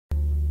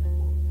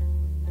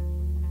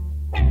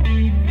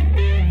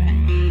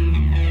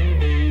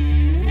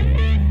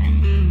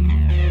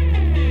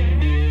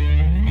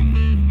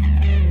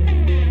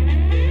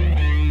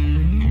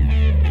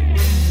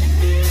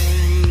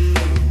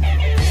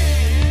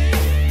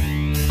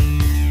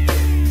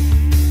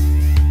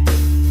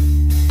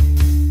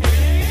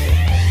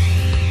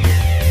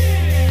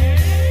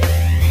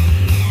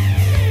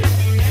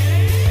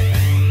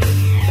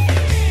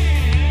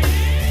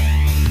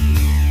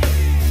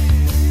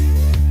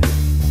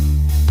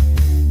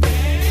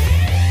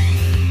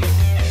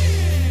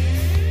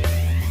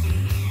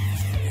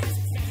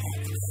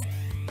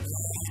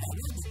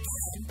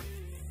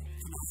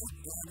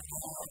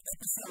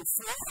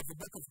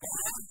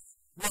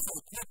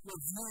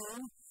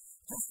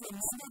Just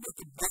remember that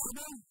the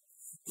Bible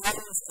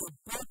is a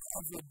book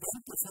of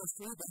redemptive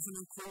history. It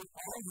doesn't include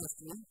all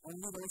history,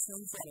 only those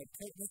things that are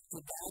pertinent to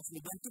God's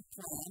redemptive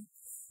plan.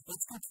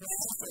 It's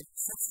comprised of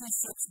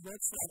 66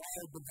 books that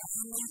are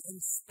divinely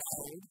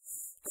inspired.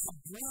 God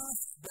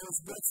breathed those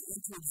books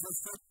into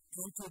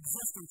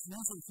existence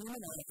using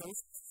human articles.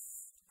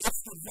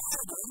 It's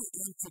divided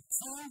into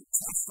two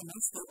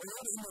testaments, the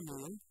Old and the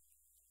New.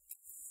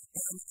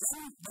 And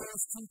in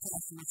those two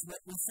testaments,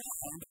 what we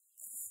find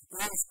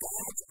is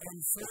God's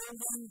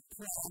unfolding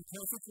plan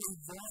perfectly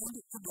joined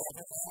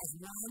together as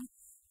one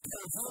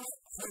coherent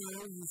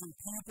whole using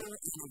people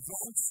and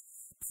events,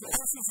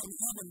 places, and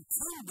even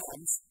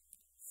kingdoms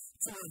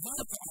to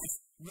reveal to us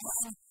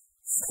one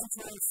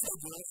central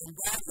figure, and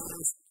that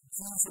is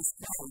Jesus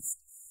Christ.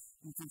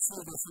 You can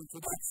see this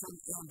introduction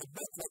in the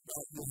booklet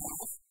that you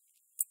have.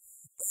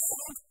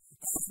 And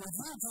as we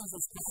view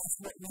Jesus Christ,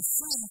 what we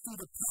see through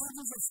the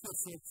pages of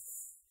Scripture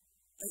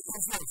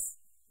is this.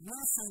 We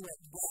see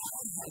what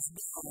God has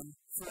done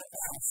for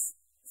us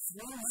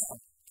through Him.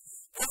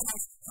 God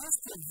has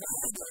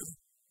provided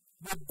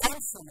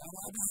redemption on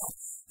our behalf.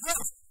 He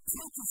has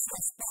purchased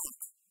us back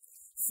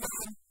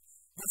from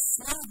the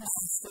slave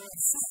master of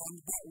sin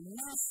that we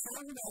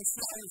sold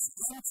ourselves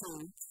into,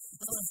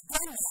 and has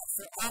done that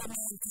for all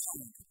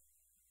mankind.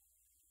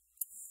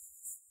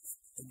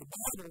 And the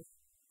Bible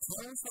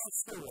tells that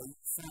story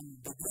from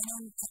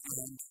beginning to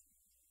end.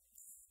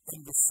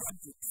 And the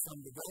subject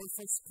from the very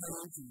first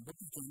page in the book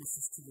of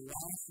Genesis to the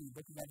last in the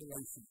book of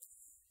Revelation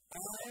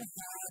all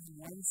have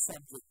one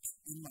subject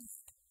in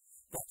mind.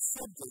 That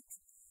subject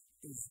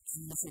is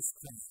Jesus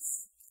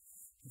Christ.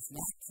 It's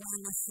not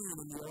plainly seen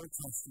in the Old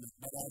Testament,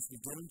 but as we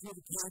get into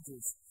the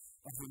pages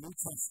of the New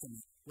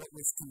Testament, what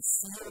was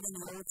concealed in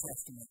the Old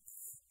Testament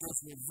is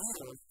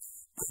revealed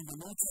in the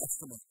New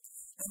Testament.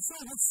 And so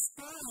this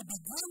story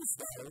begins,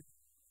 though,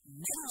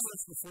 many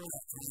years before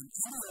that time,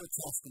 in the Old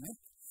Testament.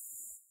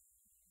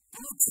 The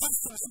New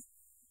Testament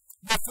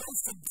refers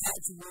to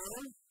God's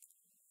will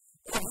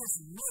or His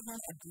written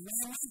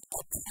agreement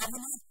or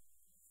covenant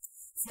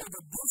for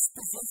the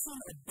disposition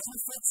of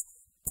benefits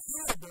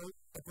payable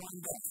upon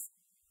death.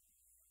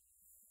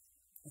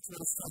 That's what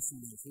His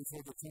testament is. We've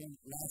heard the term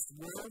last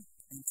will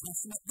and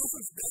testament. This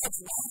is God's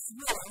last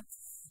will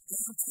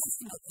and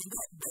testament, and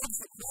that begs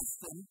the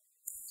question,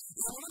 in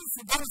order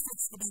for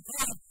benefits to be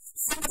paid,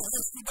 somebody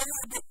has to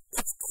die, but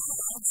it's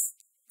God's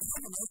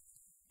covenant.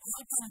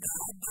 How can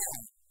God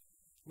die?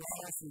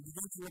 Well, as we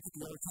begin to look at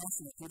the Old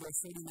Testament through those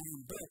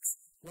 39 books,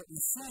 what we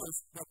see is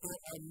that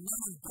there are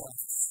many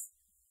deaths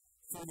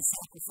through the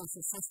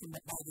sacrificial system,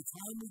 but by the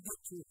time we get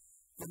to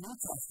the New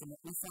Testament,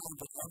 we find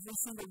that every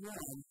single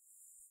one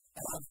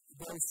of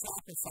those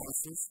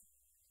sacrifices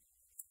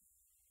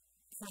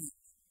point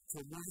to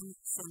one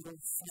single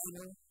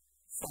final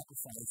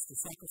sacrifice, the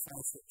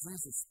sacrifice that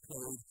Jesus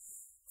paid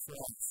for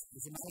us.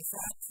 As a matter of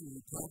fact, through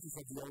the pages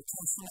of the Old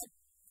Testament,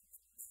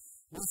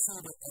 we see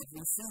that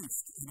every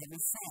feast, and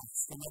every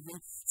fast, and every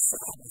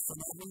Sabbath,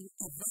 and every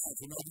event,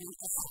 and every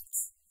act,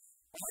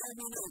 all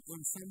relate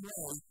in some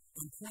way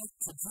and point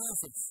to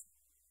Jesus.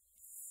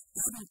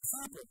 Even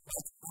people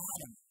like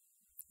Adam,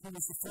 who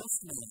was the first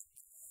man,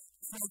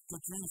 point to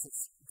Jesus,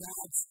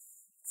 God's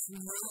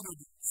created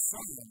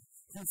Son,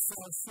 who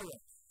fell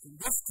short. In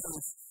this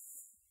case,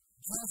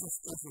 Jesus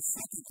is the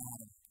second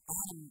Adam.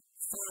 Adam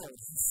failed,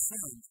 he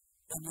sinned,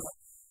 and yet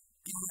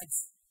God's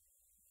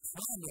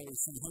primary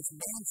Son, His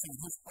main Son,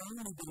 His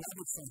only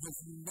beloved Son, His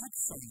unique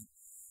Son,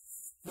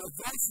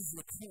 reverses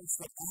the curse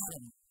that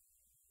Adam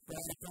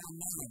brought upon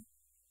man.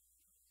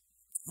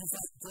 He's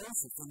like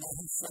Joseph in that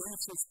he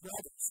saves his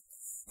brothers.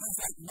 He's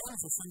like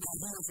Moses in that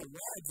he is a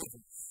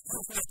lawgiver.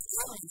 He's like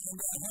Aaron in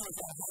that he is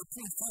our high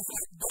priest. He's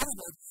like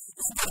David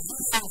in that he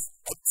is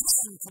a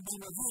king to be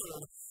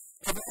revealed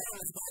over all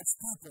of God's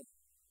people.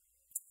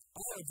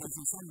 All of these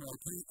in some way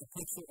paint a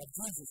picture of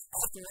Jesus.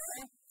 After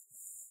all,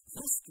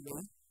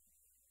 history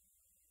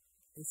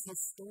is His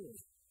story.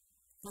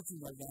 Did you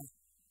know that?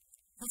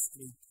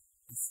 History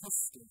is His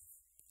story.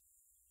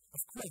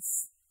 Of course,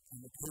 on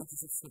the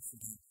pages of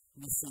Scripture,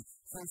 we see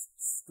His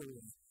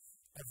story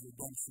of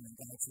redemption and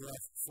God's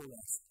love for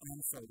us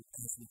unfold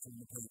as we turn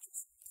the pages.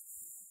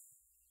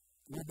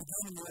 We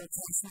begin in the Old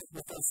Testament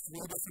with those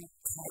three different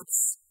types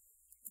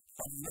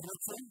of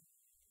literature.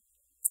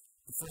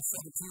 The first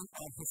 17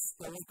 are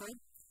historical.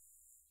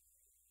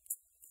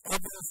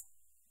 Of those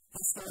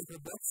historical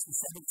books, the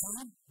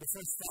 17, the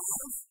first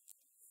 5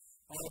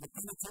 are the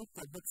Pentateuch,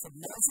 the books of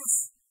Moses.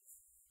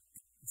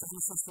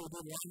 Genesis through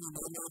Deuteronomy, and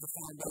they lay the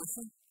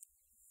foundation.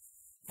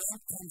 Then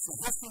comes the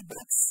history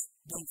books,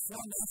 the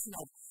formation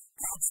of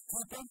God's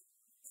people.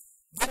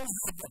 Then we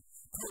have the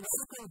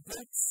political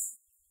books,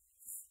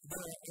 the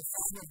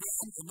five of them,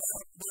 and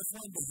there's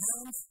one of the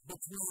hymns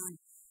between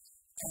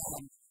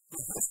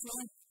the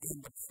history and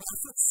the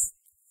prophets,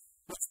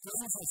 which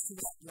brings us to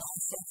that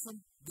last section,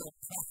 the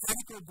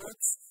prophetical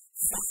books,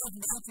 5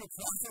 major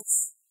prophets,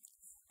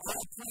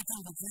 all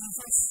pointing to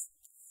Jesus,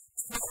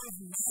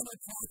 12 minor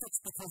prophets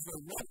because they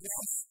wrote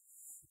less,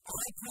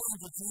 I turn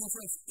to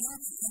Jesus in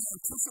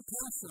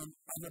anticipation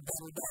of a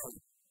better day.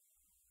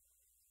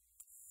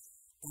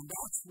 And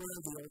that's where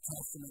the Old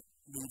Testament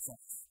leads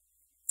us.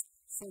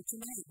 So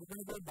tonight we're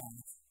going to go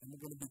back and we're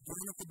going to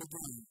begin at the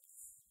beginning.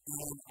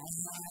 And I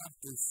have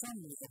a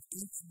summary of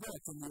each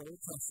book in the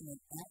Old Testament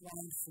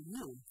outlined for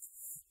you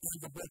in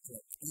the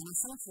booklet. And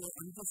essentially,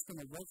 I'm just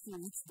going to work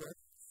through each book.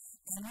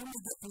 And when we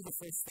get through the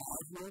first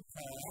five, we'll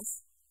pause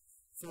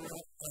for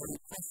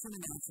a question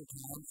and answer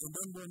time, and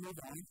then we'll move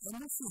on, and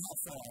we'll see how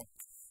far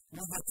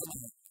we get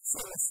tonight. So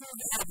let's start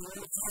with the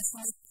Old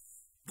Testament,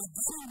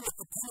 beginning with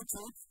the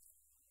Pentateuch,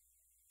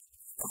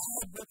 the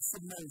whole books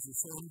of Moses,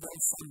 and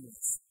those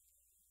summaries.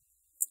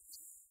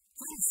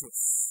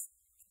 Genesis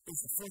is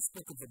the first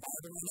book of the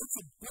Bible, and it's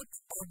a book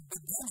of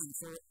beginnings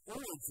or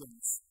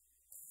origins.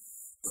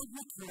 It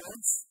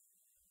records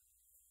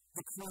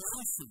the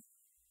creation,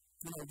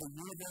 the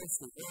universe,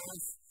 the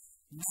earth,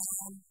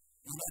 man,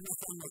 and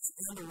everything that's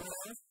in the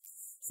world.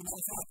 As a matter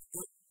of fact,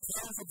 it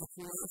tells of the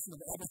creation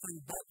of everything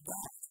but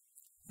God,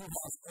 who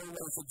has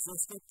always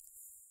existed.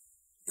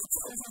 It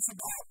tells us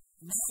about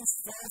man's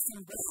fall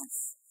from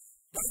grace.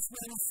 That's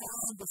when we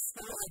find the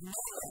story of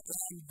Noah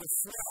and the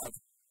flood.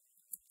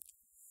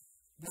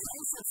 We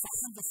also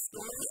find the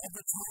story of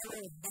the Tower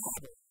of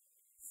Babel,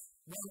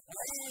 when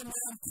all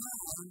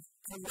mankind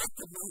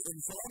collectively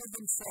exalted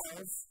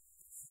themselves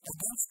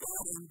against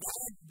God, and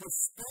God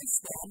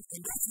dispersed them,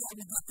 and that's how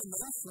we get the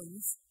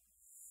nations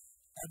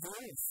of the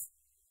earth.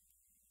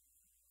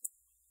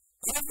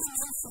 All the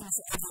nations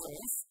of the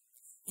earth,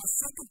 the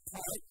second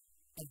part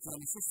of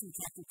Genesis, in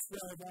chapter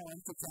 12 on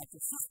to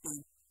chapter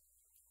 15,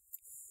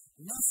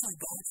 we see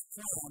God's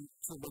plan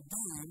to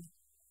redeem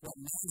what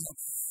man had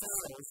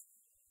failed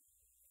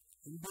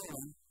in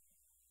doing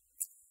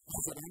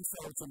as it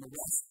unfolds in the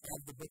rest of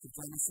the book of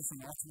Genesis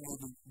and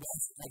ultimately the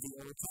rest of the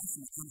Old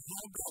Testament. And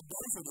how God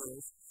does it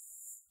is,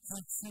 He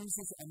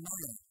chooses a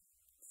man.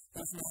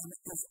 His name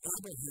is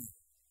Abraham.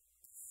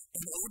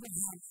 And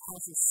Abraham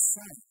has a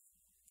son.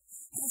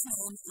 His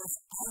name is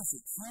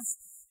Isaac. He's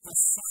the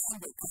son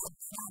that God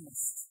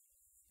promised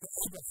to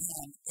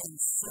Abraham and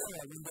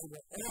Sarah when they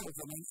were old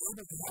and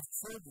unable to have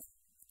children.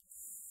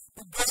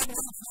 But God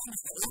never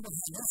promised to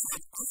Abraham, He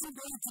said, I'm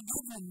going to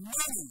give you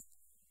many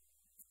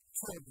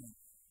children.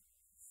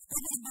 I'm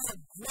going to be a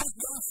great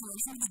nation,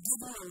 and I'm going to give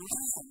you a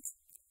land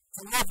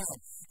to live in.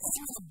 And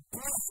I'm going to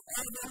bless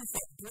all those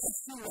that bless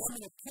you. I'm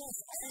going to curse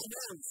all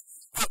those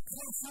that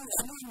curse you.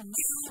 And your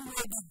name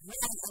will be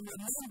great and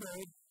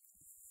remembered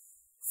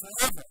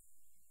forever.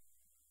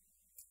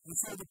 And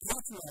so the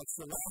patriarchs,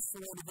 the last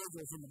four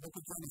individuals in the book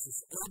of Genesis,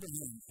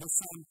 Abraham, his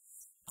son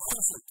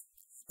Isaac,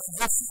 and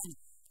his son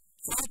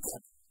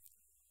Jacob,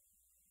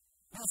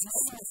 whose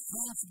name was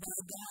changed by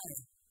God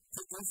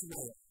to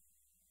Israel.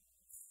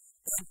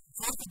 And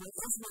Jacob and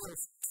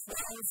Israel's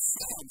 12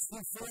 sons, who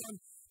formed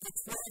the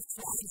 12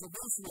 tribes of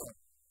Israel,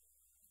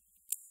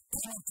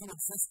 came into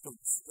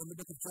existence in the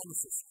book of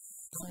Genesis.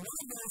 And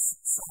one of those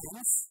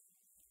sons,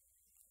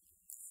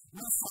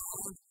 we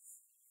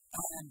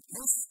find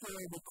his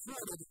story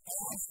recorded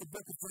as the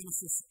book of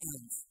Genesis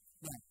ends.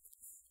 Now,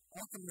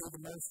 ultimately,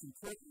 the most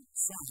important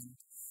son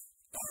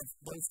of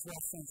those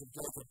 12 sons of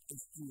Jacob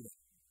is Judah,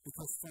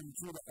 because from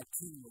Judah a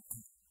king will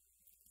come.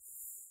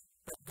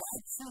 But God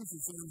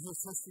chooses in His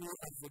history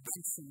of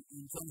redemption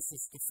in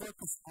Genesis to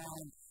focus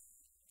on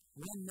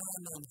one man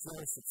named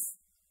Joseph,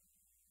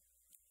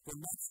 the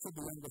next to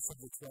the youngest of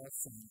the 12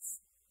 sons.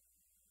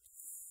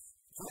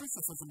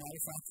 Joseph, as a matter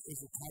of fact, is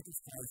a type of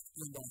Christ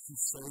in that he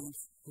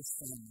saves his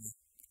family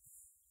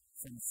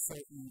from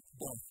certain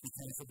death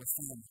because of a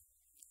famine.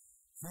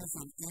 He's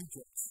in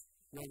Egypt,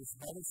 where his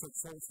brothers had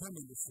sold him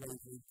into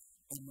slavery,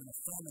 and when a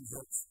famine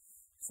hits,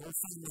 his whole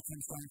family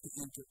comes down to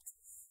Egypt.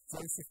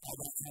 Joseph, by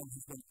that time,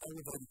 has been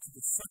elevated to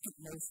the second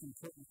most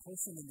important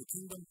person in the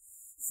kingdom,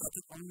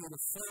 second only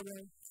to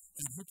Pharaoh,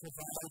 and he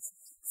provides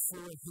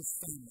for his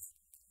family.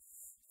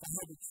 If I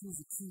had to choose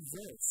a key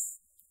verse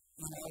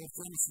in all of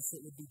Genesis,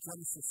 it would be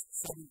Genesis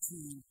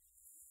 17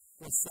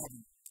 or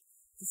 7.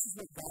 This is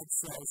what God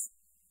says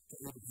to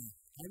Abraham.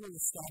 I will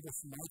establish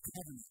my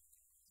covenant,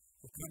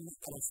 the covenant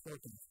that I've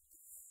spoken,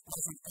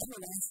 as an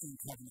everlasting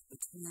covenant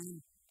between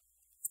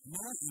me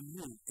and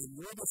you and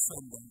your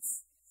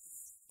descendants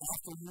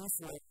after you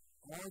for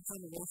all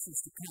generations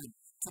to come,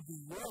 to be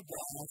your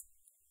God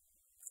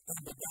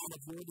and the God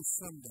of your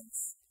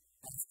descendants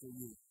after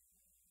you.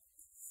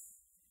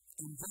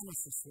 In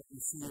Genesis, what we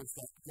see is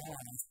that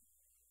God,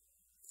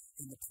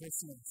 in the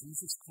person of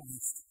Jesus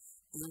Christ,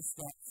 is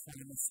that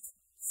promised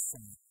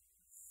Son.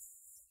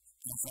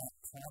 As that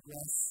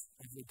progress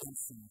of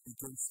redemption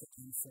begins to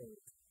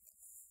unfold,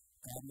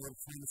 God made a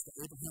promise to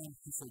Abraham.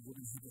 He said, you're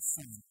going to have a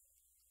son.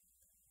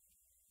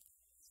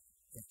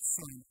 That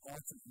son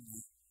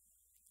ultimately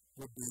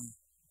would be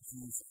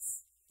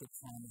Jesus, the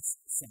promised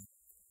Son.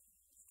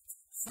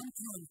 Some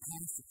time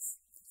passes,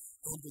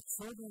 and the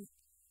children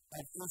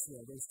of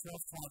Israel, those 12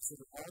 tribes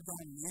that are all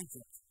down in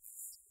Egypt,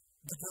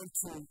 begin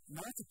to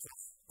multiply,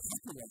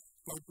 populate.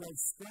 They grow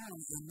strong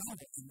in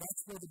number, and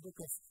that's where the book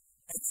of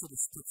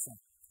Exodus picks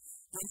up.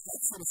 in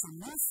Exodus, a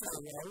new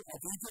Pharaoh of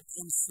Egypt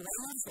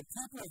enslaves the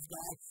people of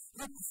God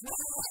who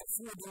cry out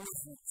for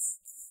deliverance.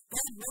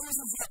 God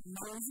raises up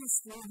Moses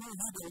through whom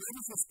he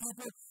delivers his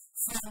people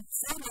from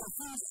Pharaoh,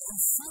 who's a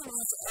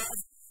series of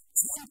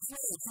 10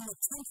 plagues. And the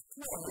 10th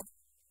plague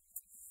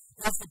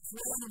is the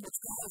plague in which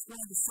God is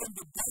going to send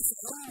the death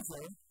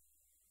angel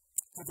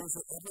to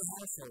visit every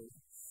household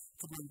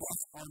to bring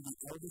death on the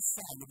eldest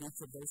son of each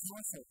of those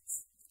households.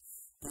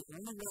 The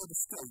only way of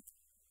escape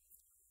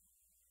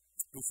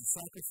is the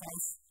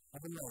sacrifice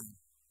of a lamb,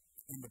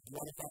 and the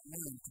blood of that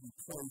lamb to be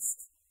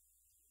placed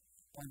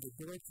on the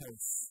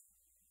doorposts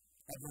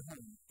of the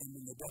home. And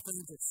when the death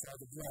angel saw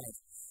the blood,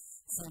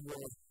 he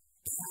would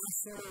pass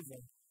over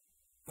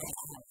that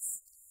house,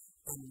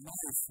 and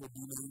life would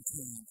be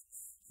maintained.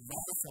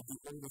 Life of the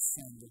oldest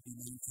son would be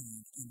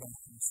maintained in that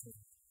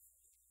household.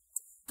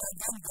 But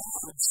then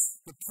guides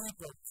the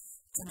people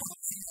to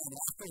Mount Sinai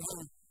after he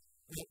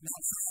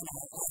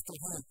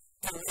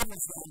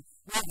delivers them,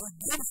 where he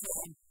gives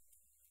them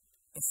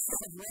a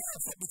set of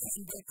laws that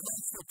became their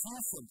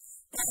constitution.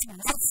 God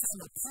makes them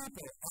a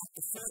people at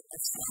the foot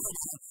of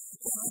Sinai,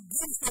 and he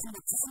gives them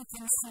the 10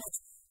 commandments,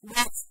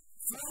 which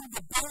form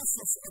the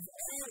basis of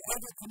all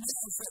other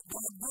commandments that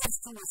God gives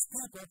to his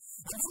people.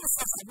 And he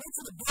says, I want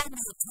you to build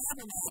me a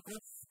tabernacle,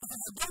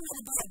 because I don't want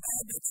to be a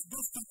God that's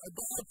distant, a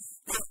God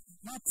that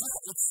you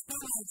can't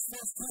experience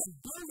firsthand.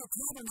 Build a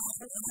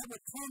tabernacle, and I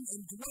will come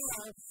and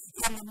dwell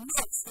in the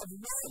midst of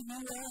where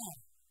you are.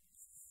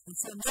 And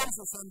so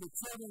Moses and the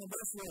children of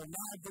Israel,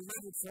 now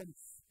delivered from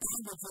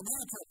bondage in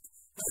Egypt,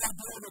 they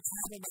build a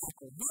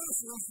tabernacle. This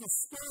is the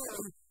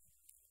story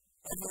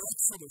of the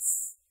Exodus.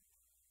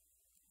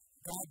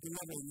 God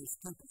delivering his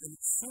people, and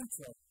it's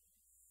central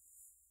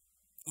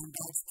in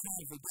God's plan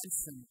of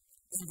redemption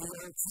in the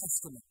Old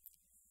Testament.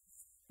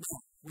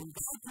 Now, when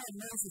God told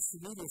Moses to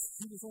do this,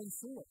 he was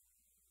unsure.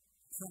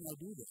 Can I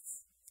do this?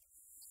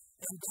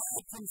 And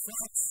God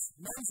confronts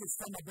Moses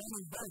from a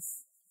burning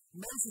bush.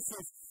 Moses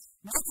says,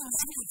 making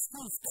any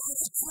excuse, God,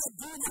 I can't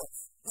do this.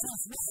 And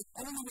he's right,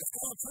 only with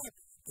God's help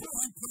can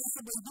I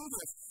possibly do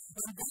this.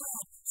 And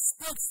God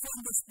speaks from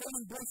this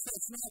burning bush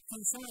that's not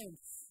consumed,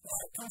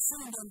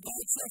 and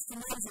God says to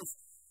Moses,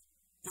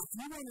 if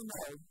you want to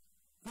know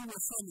who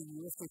was sending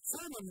you, if the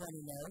children want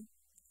to know,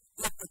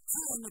 if the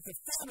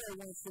Pharaoh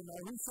wants to know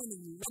who's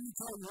sending you, let me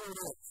tell you who it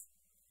is.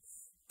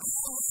 I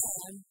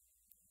am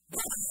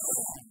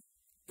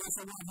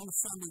the one who's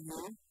sending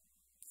you.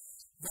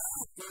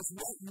 That is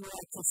what you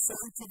are to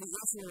say to the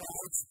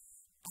Israelites.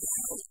 I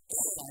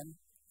am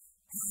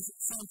has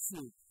sent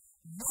you.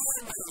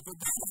 Yahweh, the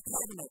God of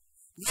covenant.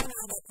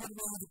 Yahweh, that could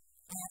mean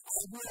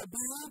I will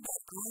be,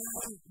 but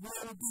I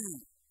will be.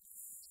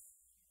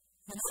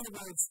 In other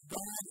words,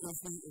 God is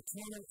the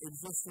eternal,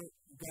 existent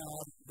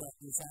God that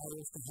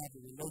desires to have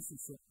a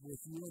relationship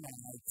with you and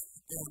I,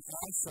 and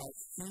as such,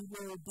 he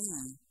will be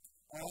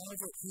all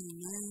that he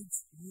needs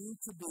you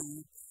to be,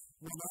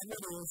 whatever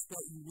it is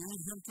that you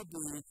need him to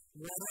be,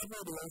 whatever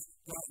it is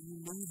that you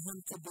need him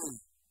to be,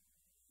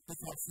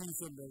 because he's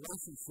in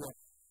relationship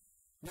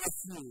with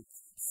you.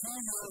 He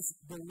is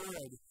the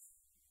Lord.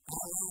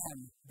 I am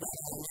that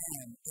I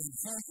am, and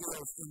he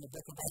is, in the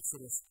book of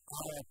Exodus,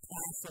 our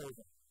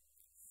Passover.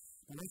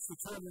 And once the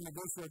children of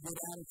Israel get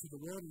out into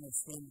the wilderness,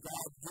 then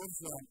God gives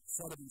them a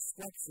set of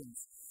instructions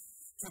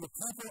to the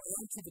people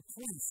and to the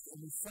priest, and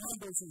we find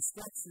those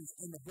instructions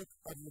in the book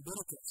of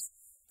Leviticus.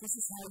 This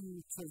is how you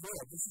are to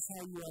live. This is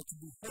how you are to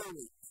be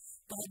holy.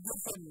 God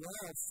gives them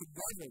laws to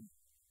govern.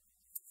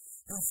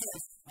 He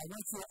says, I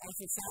want you to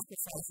offer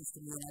sacrifices to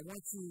me, and I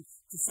want you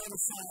to set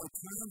aside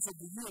times of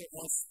the year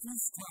as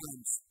feast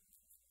times.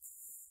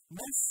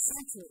 Most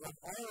central of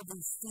all of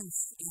these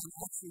feasts, and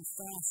actually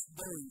fast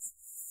days,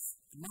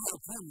 in my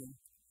opinion,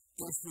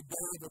 is the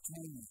Day of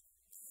Atonement.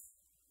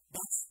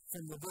 That's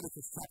from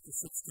Leviticus chapter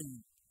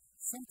 16.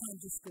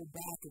 Sometimes just go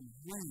back and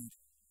read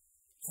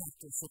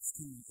chapter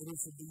 16. It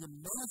is the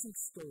amazing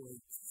story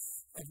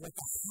of what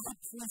the high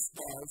priest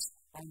does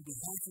on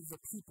behalf of the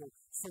people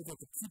so that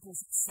the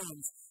people's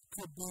sins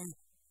could be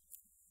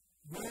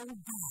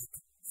rolled back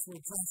for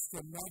just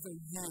another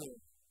year.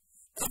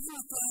 Every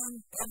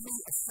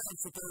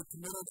offense that they had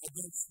committed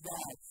against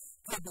God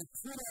could be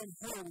put on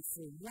hold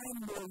for one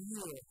more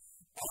year.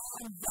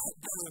 On that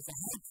day, as the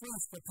high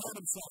priest prepared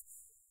himself,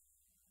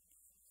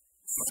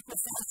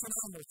 sacrificed an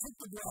animal, took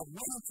the blood,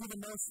 went into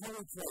the most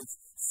holy place,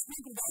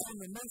 sprinkled it on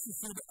the mercy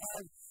seat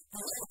of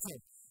the altar,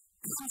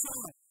 comes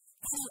out.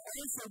 He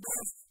also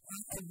does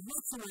a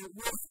ritual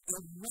with a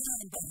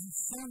ram that he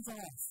sends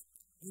off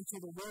into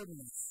the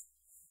wilderness,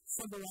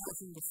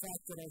 symbolizing the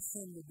fact that our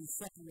sin would be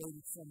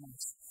separated from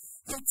us.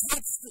 He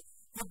takes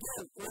the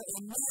goat,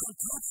 and man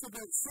takes the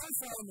goat so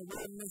far in the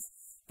wilderness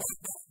that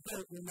that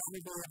goat will never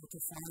be able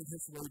to find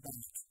his way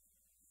back.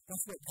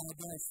 That's what God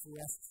does for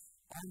us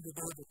on the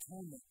Day of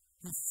Atonement.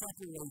 He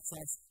separates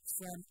us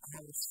from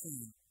our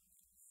sin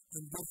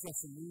and gives us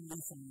a new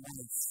lease on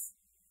life.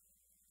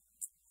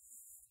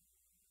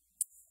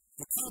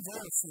 The key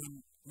verse in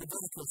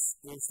Leviticus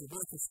is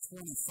Leviticus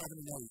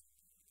 27:8.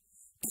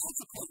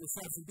 consecrate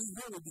yourselves and be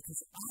holy,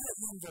 because I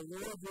am the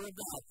Lord your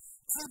God.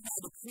 Keep my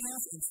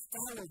decrees and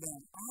follow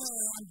them. I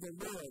am the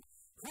Lord,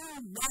 who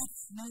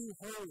makes you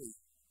holy.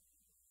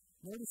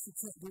 Notice you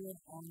can't do it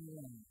on your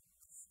own.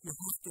 You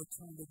have to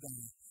turn to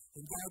God.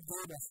 And God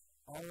gave us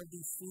all of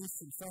these feasts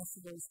and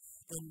festivals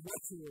and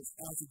rituals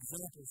as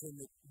examples in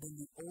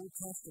the Old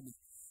Testament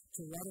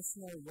to let us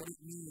know what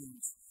it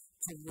means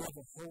to live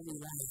a holy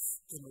life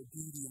in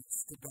obedience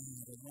to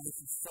God, a life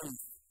of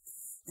faith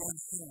in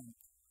Him.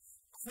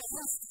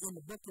 Christ in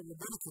the book of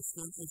Leviticus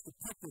is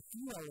depicted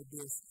through all of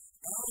this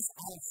as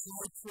our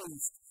high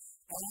priest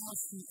as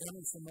He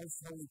enters the most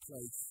holy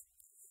place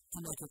to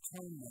make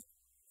atonement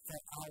for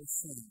our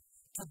sin,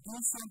 to do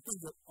something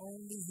that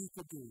only He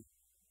could do.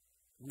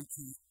 We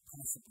can't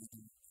possibly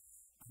do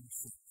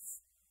ourselves.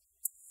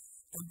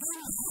 And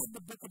then we have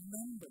the book of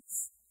Numbers.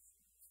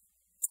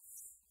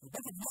 The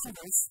book of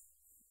Numbers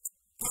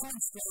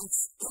demonstrates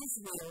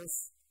Israel's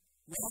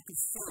lack of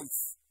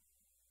faith.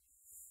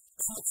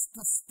 And it's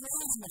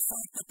displaying the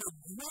fact that they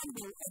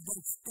grumble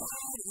against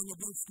God and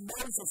against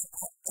Moses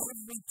at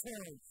every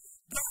turn.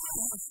 God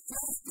has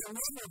just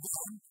delivered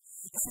them,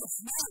 and it's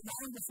not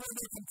long before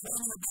they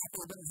complain about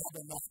they don't have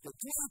enough to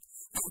drink,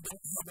 they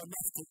don't have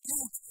enough to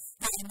eat,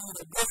 they need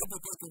a God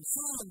that they can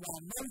see, and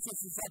while Moses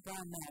is up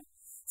on Mount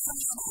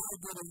Sinai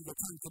getting the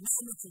Ten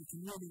Commandments and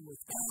communing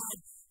with God,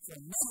 for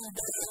many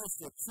days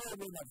the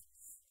children of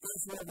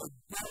Israel would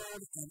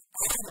build an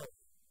idol,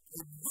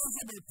 a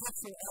visible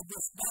picture of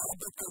this God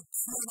that they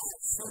cannot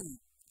see.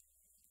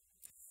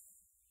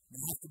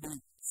 They have to be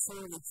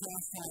sorely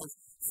chastised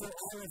for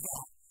all of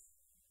that.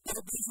 But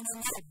it doesn't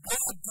matter.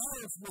 God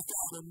deals with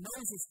that, and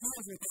Moses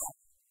deals with that.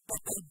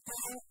 But they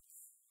don't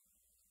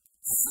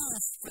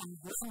cease from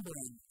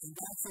grumbling. And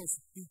God says,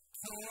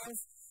 because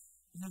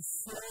you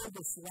show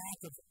this lack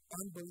of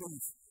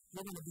unbelief,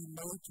 you're going to be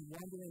made to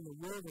wander in the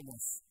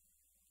wilderness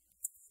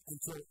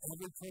until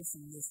every person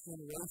in this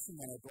generation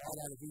that I brought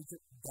out of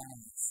Egypt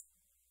dies,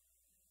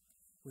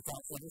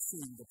 without ever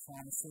seeing the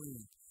promised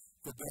land,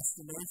 the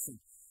destination,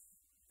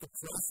 the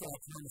place that I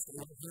promised to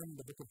Abraham in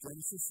the book of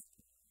Genesis.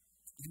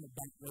 I'm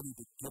about ready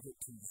to give it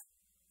to you.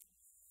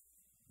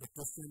 But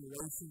this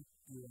generation,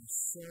 you are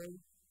so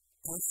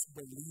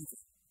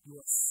disbelieving. You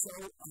are so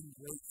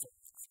ungrateful.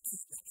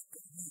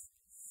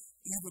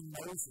 Even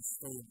Moses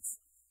fails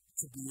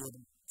to be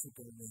able to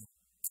go in.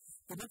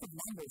 The book of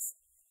Numbers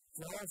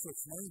draws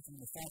its name from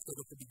the fact that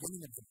at the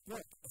beginning of the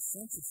book, a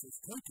census is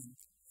taken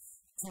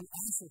to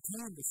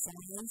ascertain the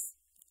size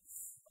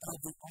of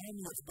the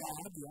army of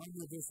God, the army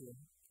of Israel,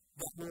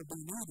 that will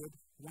be needed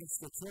once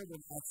the children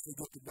actually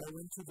get to go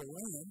into the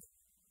land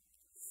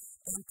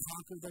and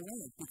conquer the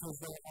land, because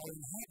there are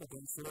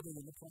inhabitants living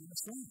in the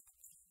promised land.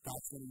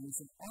 God's going to use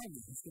an army.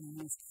 He's going to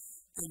use,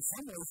 in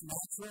some ways,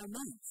 natural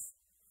means.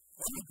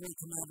 Every great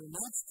commander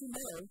needs to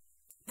know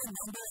the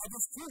number of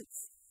his troops.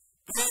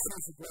 God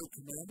is a great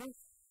commander.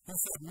 He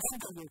said,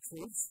 number your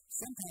troops.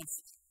 Sometimes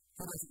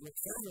he doesn't look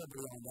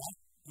favorably on that.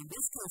 In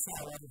this case,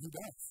 however, he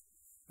does.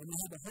 And we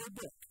have a whole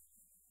book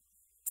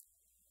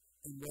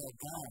in where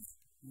God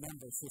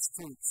numbers his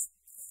troops.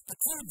 The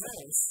key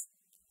verse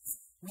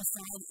we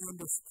find in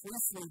this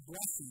priestly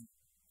blessing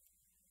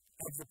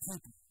of the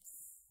people.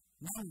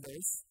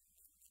 Numbers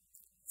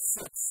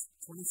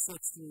 6:26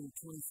 through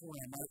 24,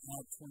 I might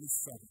add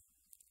 27.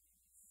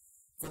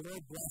 The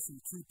Lord bless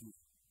and keep you.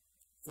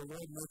 The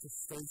Lord make his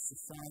face to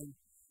shine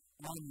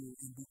on you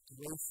and be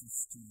gracious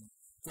to you.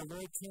 The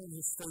Lord turn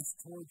his face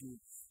toward you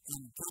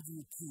and give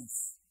you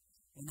peace.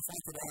 And if I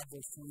could add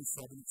verse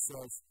 27, it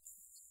says,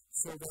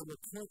 so they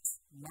will put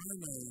my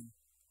name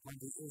on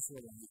the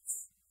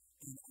Israelites,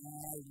 and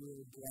I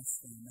will bless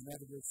them. In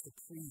other words, the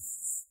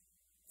priests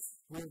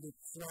will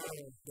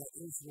declare that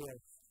Israel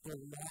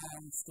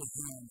belongs to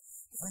him.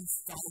 He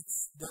fights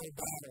their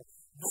battle.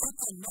 They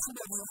can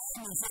number the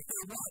armies if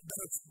they want, but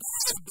it's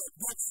God that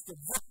gets the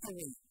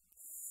victory.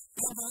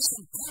 In the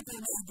end, people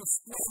may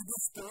display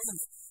this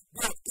belief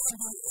that in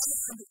the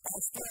end,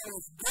 as far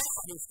as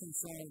God is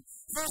concerned,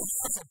 he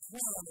has a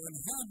plan and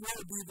he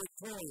will be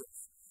victorious.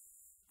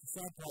 The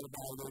sad part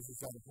about it is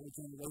that a whole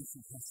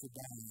generation has to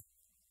die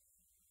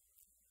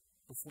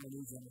before a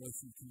new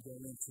generation can go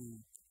into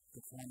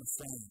the promised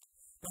land.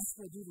 That's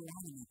where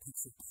Deuteronomy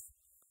picks it up.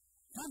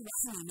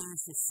 Deuteronomy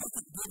means the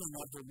second giving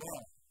of the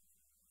law.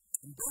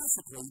 And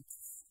basically,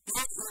 it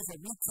is a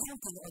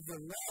recounting of the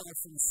law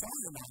from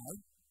Sinai,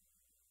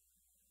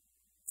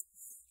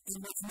 in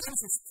which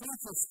Moses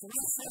preaches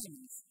three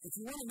sermons. If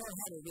you want to know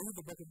how to read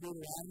the book of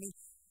Deuteronomy,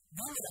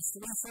 do it as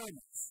three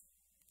sermons.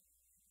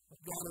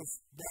 What God has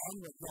done,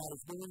 what God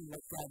is doing,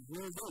 what God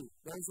will do.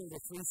 Those are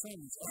the three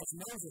sermons. As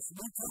Moses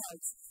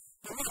recounts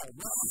the law.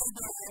 Now, how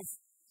does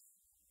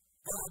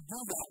God do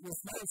that with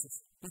Moses?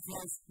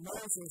 Because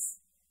Moses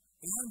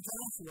and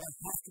Joshua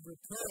have to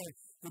prepare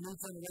the new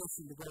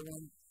generation to go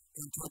in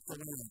and take the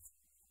land.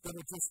 They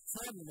were just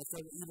children if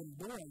they were even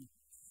born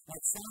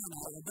at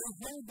Sinai. And they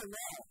hold the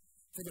law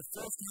for the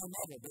first time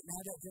ever. But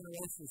now that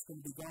generation is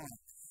going to be gone.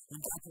 And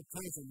God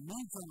prepares a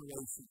new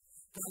generation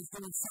God's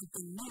doing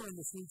something new in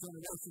this new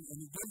generation, and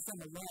he gives them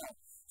a law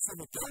so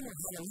that they know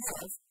how to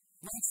live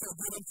once they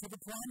get into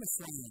the promised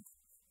land.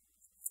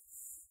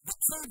 The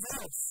true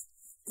verse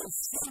is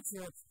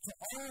central to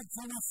all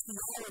Jewish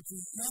theology,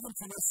 even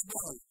to this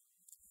day.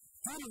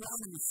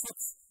 Deuteronomy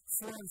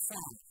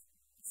 6:4-5.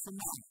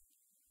 Shema,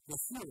 the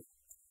Hear.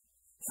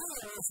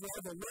 Hear is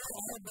where the Lord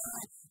our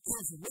God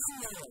is one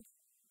Lord.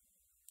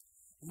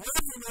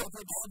 Love the Lord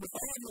your God with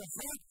all of your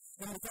heart,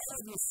 and with all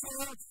of your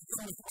soul,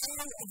 and with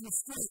all of your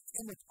strength,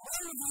 and with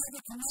all of the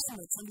other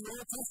commandments in the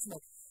Old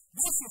Testament.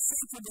 This is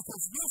central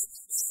because this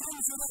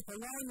sums it up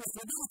along with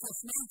Leviticus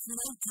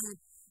 19:18,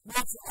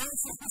 which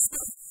also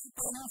says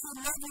that you should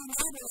love your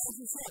neighbor as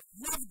yourself.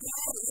 Love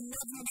God and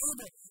love your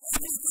neighbor.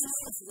 Everything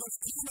else is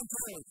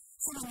commentary.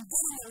 So when you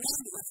get in the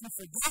land, if you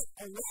forget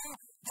a law,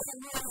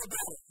 don't worry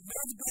about it.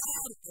 Love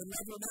God and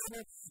love your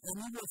neighbor, and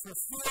you will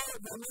fulfill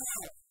the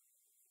law.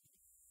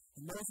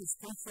 And Moses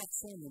preached that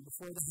sermon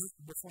before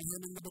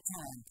handing the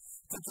baton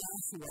to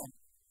Joshua,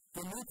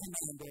 the new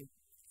commander,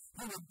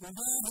 who would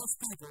lead his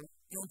people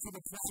into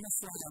the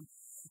promised land.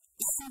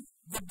 In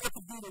the book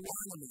of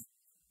Deuteronomy,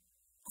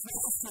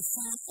 Christ is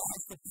seen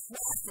as the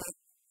prophet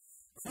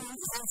who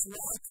is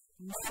like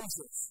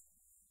Moses.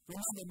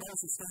 Remember,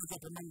 Moses stands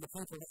up among the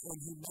people and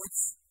he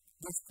makes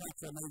this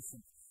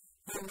proclamation.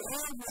 The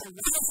Lord will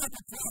raise up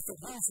a prophet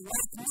who is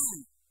like me.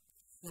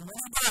 And when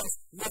he does,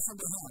 listen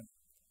to him.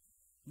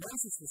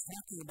 Moses was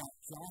talking about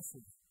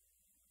Joshua.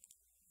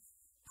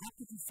 How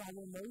could you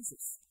follow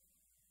Moses?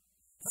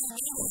 He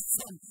needed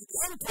some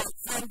input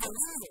from the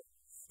leader.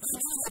 He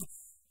needed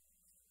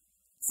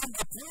some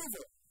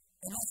approval.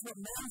 And that's what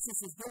Moses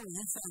is doing.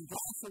 He's saying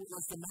Joshua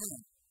is the man.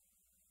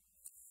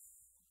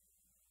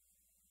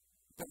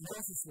 But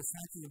Moses was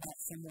talking about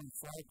someone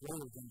far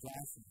greater than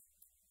Joshua.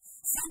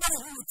 Somebody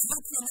who would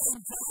take the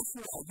name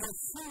Joshua,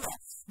 Yeshua,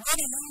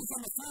 many names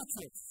in the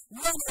future. We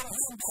know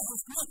him by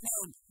his Greek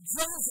name,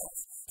 Joseph.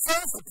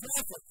 Here's a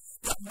prophet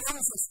that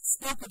Moses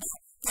spoke about,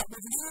 that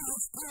would lead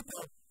his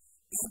people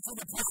into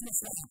the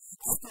promised land.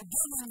 After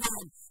giving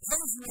them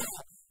his law,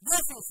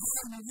 this is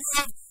how you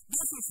live,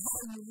 this is how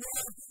you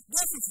live,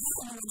 this is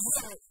how you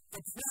inherit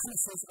the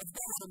promises of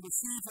God and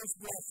receive his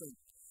blessing.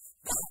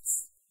 That's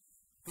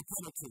the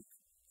Pentateuch,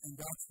 and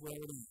that's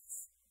where it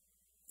is.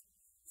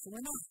 So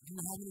we're not going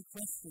to have any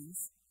questions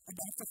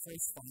about the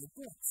first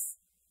 5 books.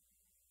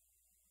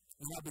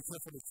 And I'll be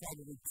careful to try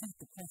to repeat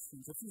the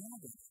questions if you have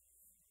any.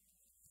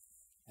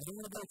 I don't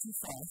want to go too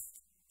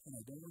fast, and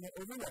I don't want to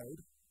overload,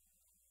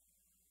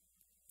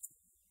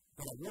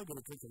 but I will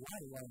get a drink of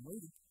water while I'm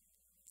waiting.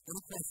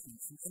 Any questions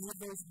from any of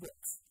those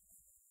books?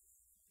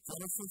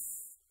 Genesis,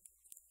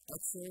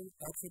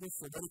 Exodus,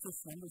 Leviticus,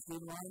 Numbers,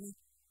 Deuteronomy?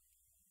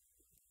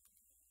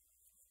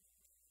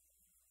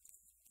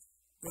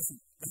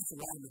 Listen, that's a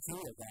lot of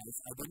material, guys.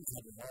 I didn't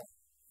cover it all.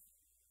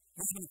 Do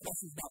you have any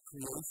questions about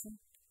creation,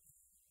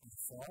 the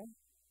fall,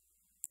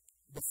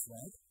 the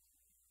flood?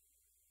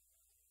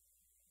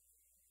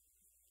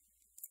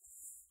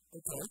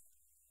 Okay.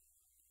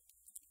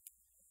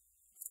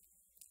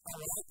 All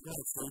right, go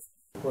ahead, Steve.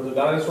 Were the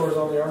dinosaurs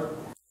on the ark?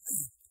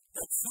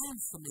 It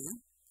seems to me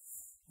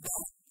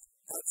that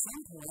at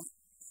some point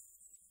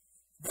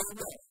they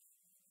will.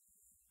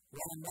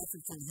 What I'm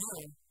referencing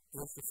here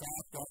is the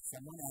fact that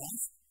someone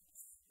asked,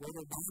 were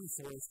there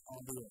dinosaurs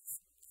on the earth?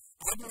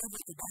 I believe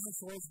that the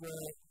dinosaurs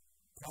were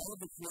part of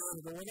the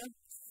created order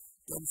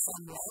in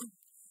some way,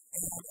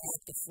 and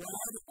at the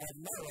flood of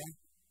Noah,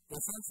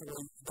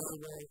 essentially, they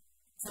were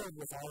killed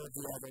with all of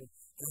the other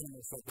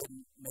animals that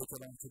didn't make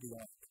it onto the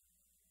ark.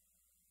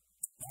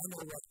 I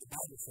know what the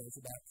Bible says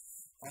about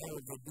all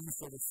of the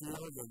beasts of the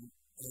field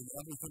and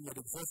everything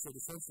that existed,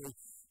 essentially,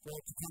 for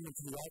it to come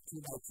into the ark 2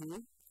 by 2.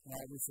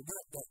 We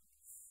forget that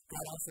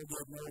God also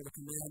gave Noah the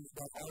command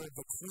that all of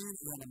the clean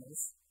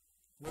animals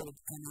would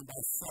come in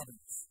by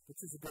 7s,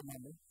 which is a good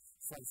number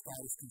as far as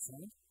God is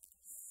concerned.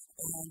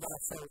 And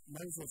so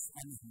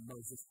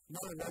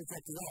Noah rose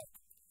up the ark.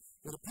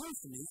 It appears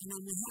to me,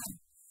 we have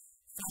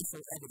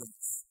fossil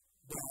evidence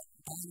that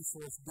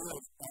dinosaurs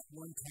did at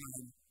one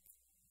time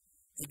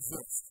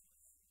exist.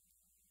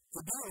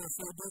 Today, if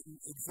they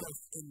didn't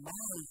exist, in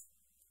my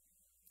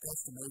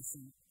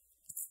estimation,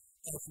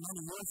 as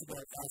many years ago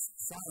as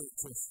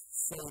scientists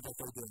say that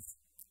they did.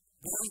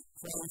 They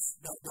place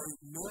that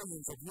date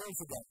millions of years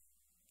ago.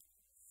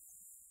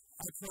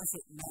 I place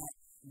it not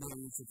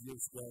millions of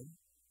years ago.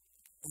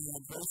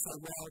 And they say,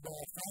 well, there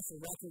are fossil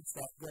records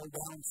that go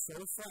down so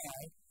far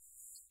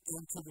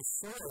into the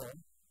soil,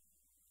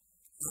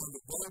 and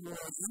they will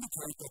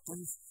indicate that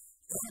these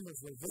animals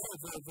were very,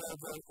 very, very,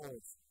 very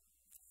old.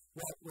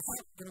 Well,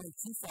 without going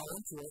too far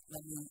into it,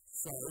 let me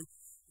say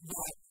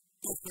that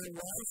if there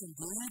was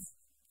indeed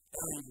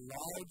a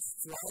large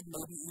flood,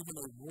 maybe even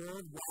a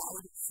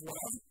worldwide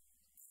flood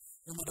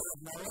in the day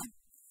of Noah,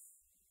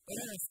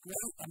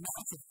 great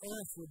amounts of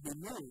earth would be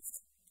moved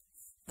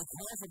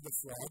because of the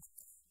flood.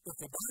 If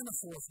the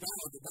dinosaurs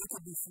died,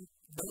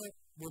 their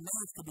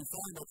remains could be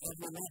found at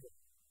every level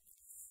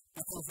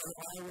because they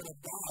all would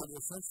have died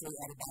essentially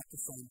at about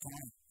the same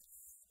time.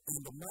 In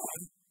the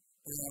mud,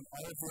 and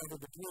all of the other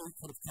debris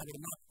could have covered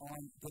them up on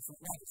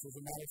different levels. As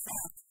a matter of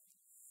fact,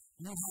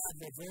 you have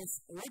reverse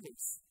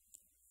orders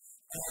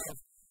of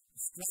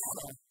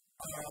strata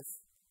of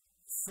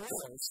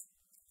soils.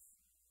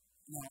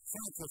 Now,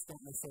 scientists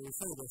don't necessarily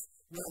say this,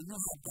 where you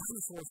have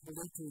dinosaurs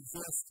believed to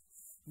exist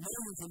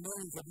millions and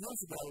millions of years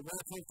ago,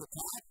 relative to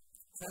cat,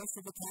 close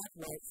to the cat,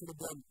 where it should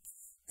have been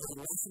a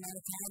less amount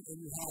of time, and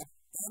you have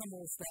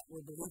animals that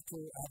were believed to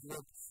have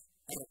lived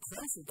at a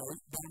closer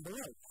date down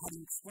below. How do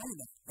you explain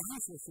that?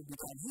 Dinosaurs should be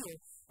down here,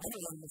 other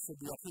animals should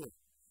be up here.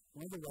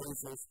 One of the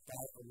ways is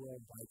by a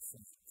worldwide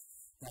science.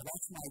 Now,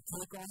 that's my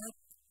take on it.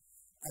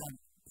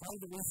 Part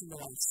of the reason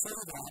that I say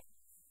that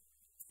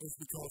is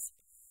because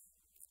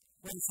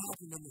what has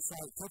happened in the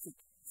scientific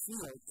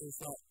field is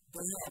that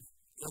they have,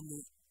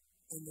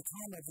 in the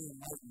time of the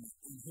Enlightenment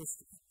in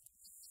history,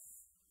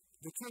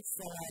 the church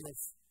fell out of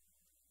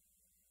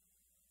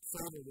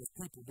favor with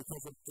people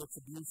because of its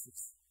abuses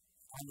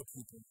on the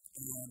people.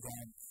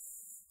 And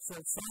so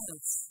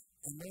science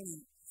and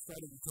learning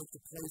started to take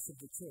the place of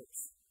the church.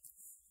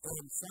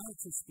 And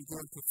scientists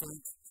began to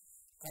think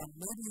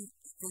maybe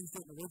things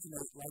didn't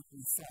originate like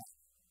we thought.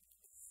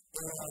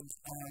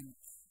 And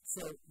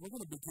so we're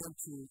going to begin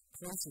to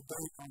place a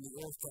date on the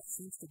earth that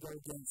seems to go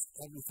against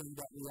everything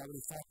that we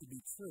already thought to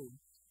be true.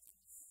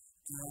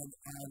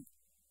 And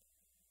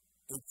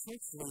a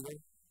church leader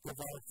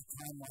developed a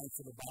timeline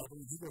for the Bible,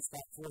 and he goes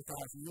back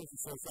 4,000 years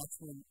and says that's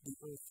when the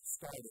earth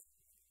started.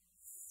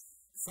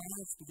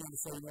 Science began to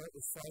say, no, it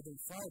was farther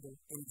and farther,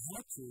 and it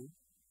had to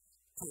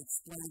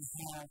explain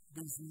how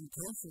these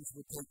mutations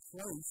would take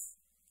place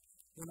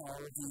in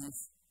all of these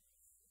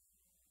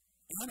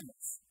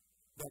animals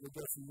that would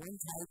go from one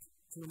type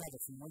to another,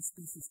 from one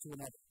species to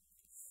another.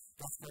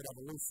 That's called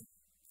evolution.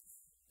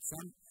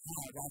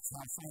 Somehow, that's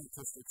how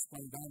scientists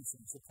explain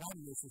dinosaurs. The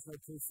problem is there's no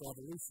proof for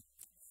evolution.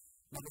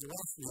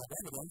 Nevertheless, we have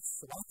evidence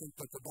that I think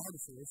that the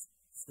dinosaurs,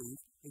 Steve,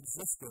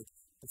 existed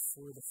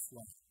before the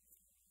flood,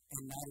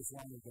 and not as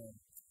long ago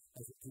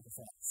as people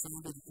thought.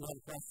 Sandy, did you have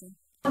a question?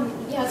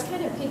 Yeah, it's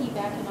kind of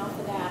piggybacking off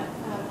of that.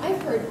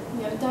 I've heard,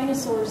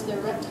 dinosaurs,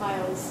 they're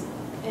reptiles,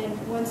 and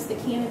once the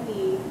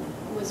canopy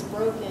was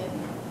broken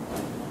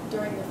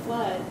during the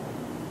flood,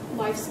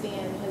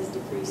 lifespan has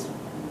decreased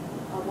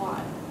a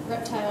lot.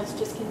 Reptiles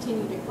just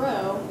continue to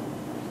grow,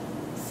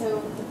 so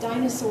the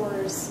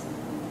dinosaurs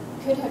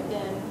could have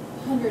been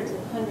hundreds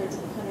and hundreds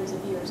and hundreds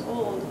of years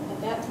old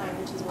at that time,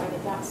 which is why they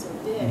got so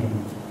big.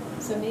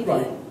 So maybe...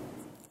 Right.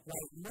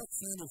 What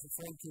Sandy is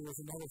referring to is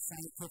another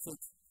scientific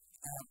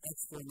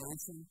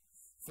explanation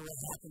for what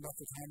happened at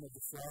the time of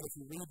the flood. If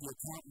you read the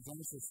account in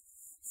Genesis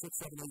 6,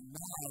 7, 8,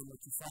 9,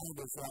 what you find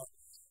is that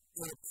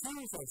it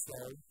appears as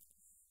though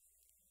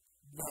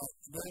that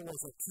there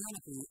was a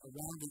canopy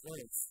around the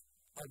earth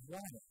of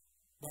water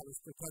that was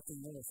protecting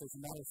the earth. As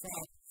a matter of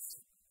fact,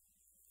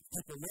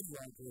 people lived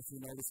around the earth, you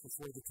notice,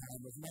 before the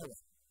time of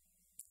Noah.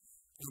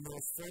 In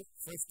those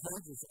first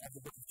pages of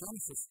the book of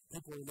Genesis,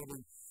 people were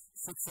living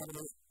 6, 7,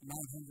 8,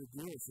 900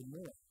 years or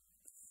more.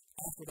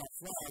 After that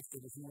flood,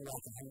 it was more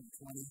like 120,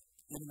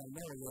 even though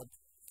Noah lived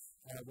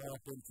well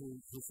up into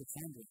his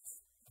 600s.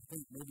 I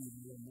think maybe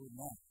even more than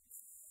that.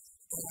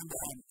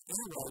 And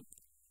anyway,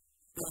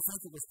 they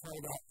think it was part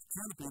of that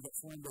canopy that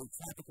formed a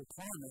tropical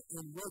climate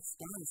in which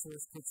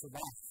dinosaurs could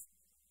survive.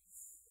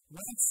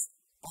 Once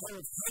all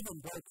of heaven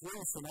broke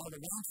loose and all the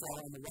rain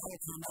fell and the water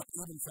came up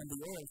even from the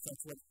earth,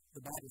 that's what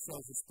the Bible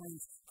says, the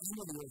springs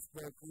under the earth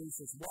broke loose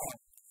as well.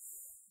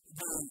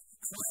 The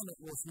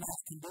climate was not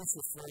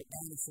conducive for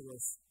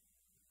dinosaurs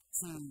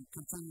to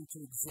continue to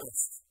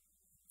exist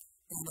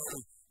in a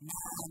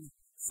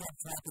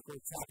non-subtropical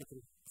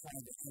tropical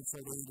climate, and so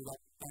they ended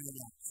up dying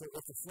out. So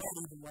if the flood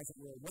even wasn't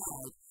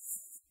worldwide,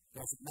 it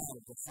doesn't matter.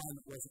 The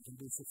climate wasn't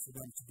conducive for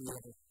them to be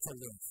able to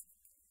live.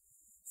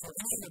 So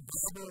any other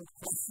Bible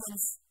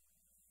questions?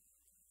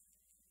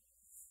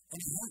 And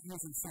I hate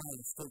using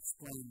science to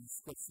explain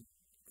Scripture,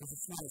 because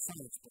it's not a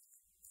science book.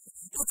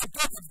 It's a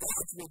book of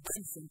God's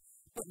redemption,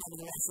 but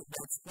nevertheless it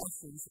begs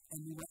questions, and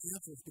we want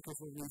answers because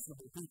we're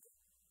reasonable people.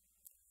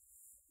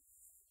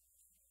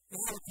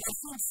 Any other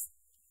questions?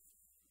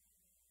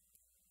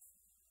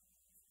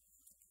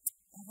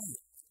 All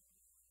right.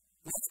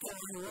 Let's go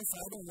on a little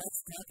further and let's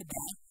talk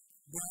about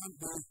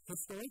the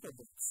historical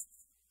books.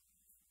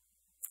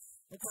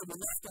 Okay, we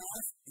left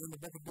off in the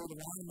book of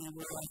Deuteronomy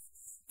where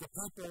the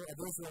people of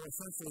Israel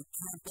essentially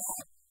camped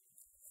out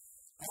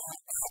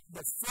at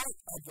the foot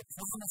of the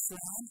promised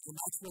land, and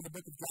that's where the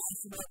book of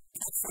Joshua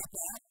picks up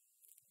at.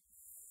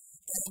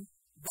 And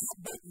that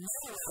book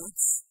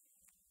narrates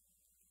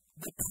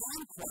the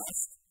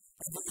conquest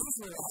of the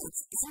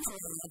Israelites in the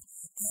land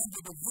and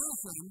the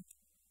division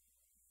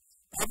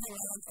of the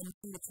land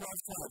among the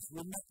 12 tribes.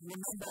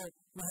 Remember,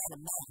 we had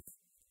a map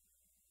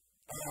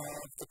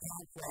of the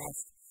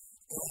conquest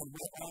and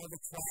where all the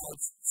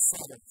tribes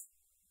settled.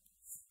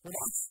 Well,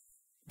 that's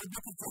the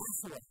book of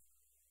Joshua.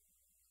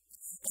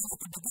 And at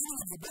the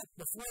beginning of the book,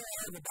 before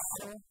the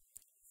battle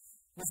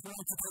was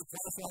going to take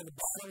place, all the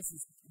battles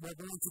were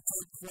going to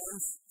take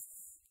place,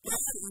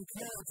 God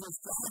encourages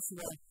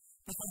Joshua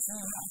Because he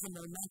has a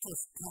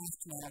momentous task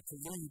now to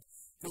lead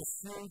this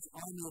huge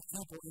army of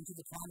people into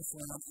the promised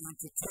land and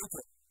to take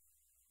it.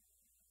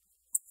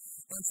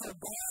 And so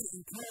God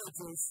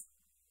encourages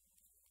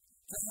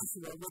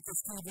Joshua with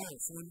this key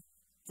verse in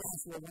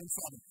Joshua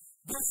 1:7.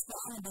 This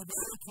time be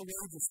very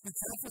courageous. Be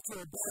careful to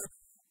obey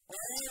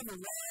all the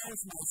laws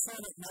my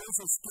servant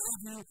Moses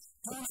gave you.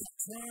 Do not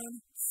turn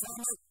from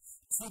it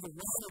to the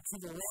right or to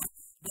the left,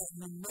 that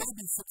you may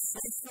be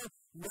successful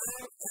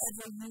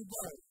wherever you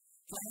go.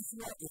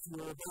 Joshua, if you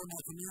obey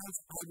my commands,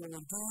 I will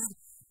indeed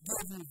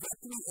give you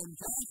victory. And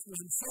Joshua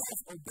himself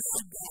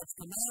obeyed God's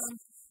command.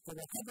 There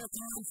were a couple of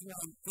times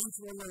when things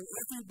were a little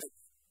iffy, but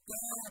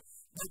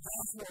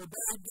Joshua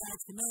obeyed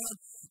God's command,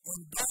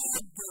 and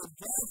God gave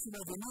Joshua,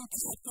 the new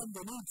captain,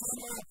 the new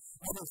general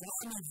of his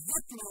army,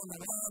 victory in the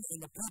land, and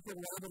the people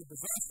were able to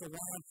possess the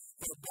land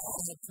that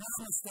God had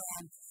promised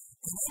them.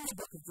 And in the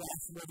book of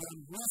Joshua, then,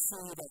 we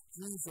see that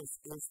Jesus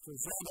is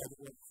presented,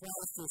 or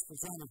Christ is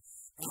presented,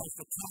 as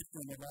the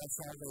captain of our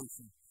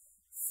salvation.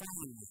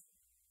 Finally,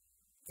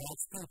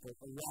 God's people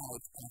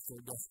arrived at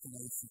their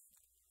destination.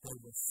 They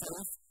were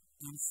safe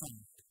and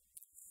sound.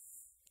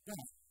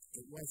 But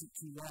it wasn't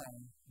too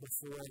long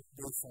before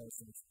they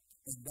faltered.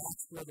 And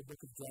that's where the book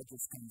of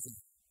Judges comes in.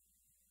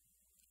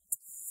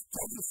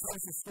 Judges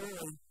tells the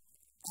story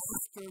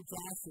after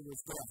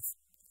Joshua's death,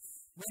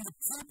 when the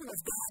people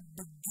of God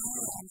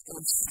began a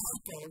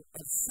cycle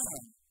of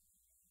sin,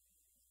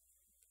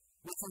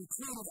 which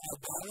included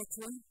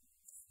idolatry,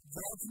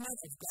 judgment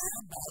of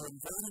God by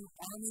invading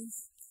armies.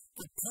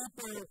 The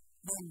people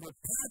then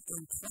repent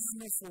and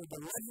clamor for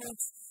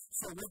deliverance.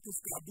 So what does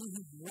God do?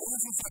 He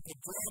raises up a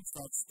judge.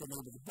 That's the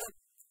name of the book.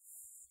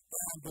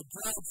 And the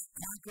judge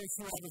conquers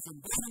whoever's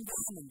invading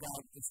them, and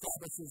God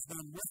establishes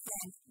them with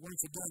them.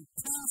 Once again,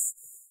 peace.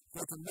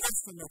 They can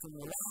rest and they can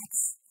relax.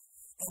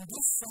 And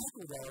this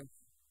cycle, though,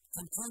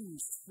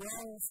 continues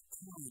 12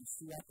 times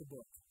throughout the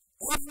book.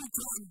 Every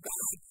time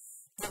God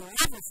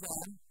delivers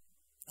them,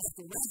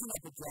 after raising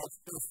up a judge,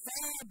 they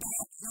fall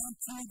back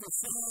into the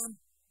same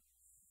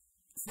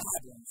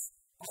problems.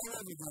 All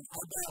over again,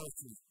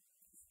 idolatry.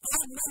 They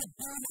don't want to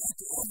do that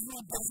to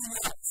everybody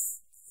else.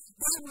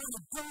 They want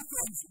to do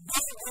things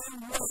their own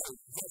way.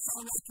 Does that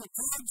sound like your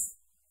kids?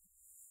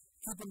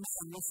 Keep in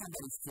mind, you're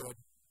somebody's kid.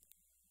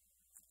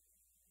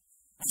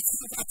 I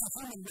think that's a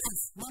human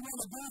race. We want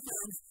to do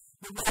things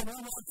the way we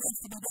want things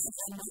to be done,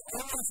 and we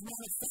always want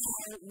to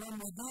fail when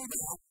we do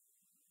that.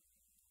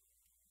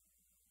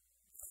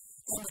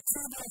 And the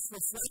key verse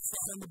reflects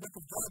that in the book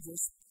of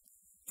Judges.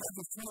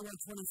 Judges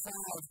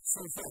 21:25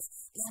 says this.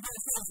 In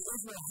those days,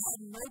 Israel had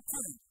no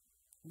king,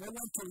 no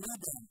one to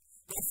lead them.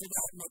 They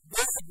forgot that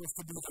God was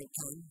to be their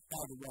king,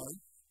 by the way.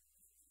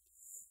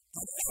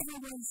 And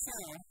everyone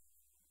saw,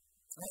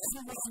 or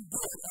everyone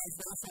did as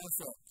they saw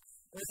fit.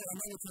 There's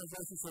another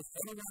translation that says,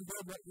 everyone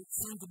did what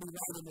seemed to be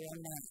right in their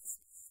own eyes.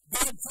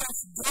 They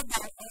just did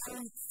their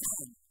own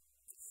thing.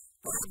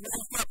 God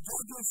raised up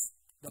judges,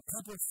 the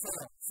people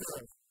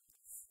failed.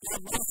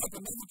 God raised up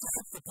another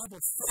judge, the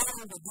people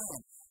failed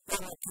again. They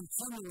were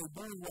continually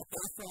doing what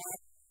they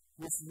thought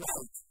was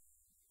right.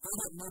 They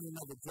didn't need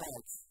another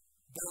judge.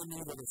 They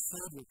needed a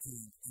Savior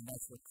king, and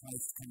that's where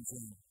Christ comes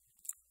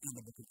in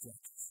the book of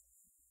Judges.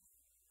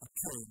 A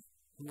king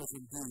who is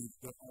indeed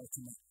the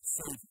ultimate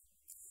Savior.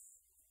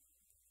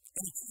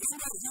 And it's in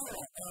that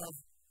era of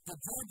the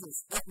Judges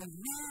that we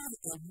read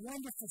a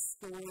wonderful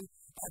story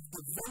of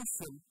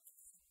devotion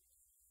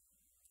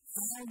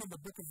found in the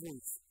book of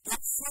Ruth.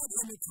 It's set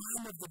in the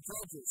time of the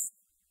Judges.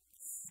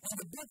 And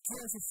the book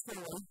tells a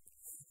story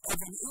of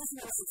an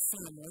Israelite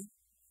family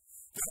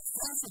that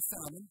faced a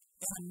famine,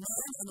 and a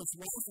man and his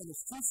wife and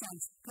his two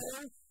sons go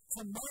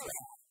to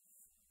Moab.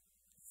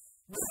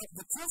 Well,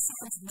 the two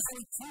sons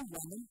marry two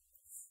women,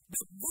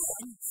 but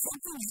then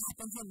something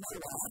happens in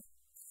Moab,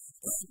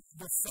 and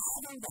the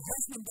father, the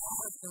husband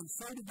dies, and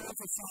so do both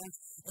the sons,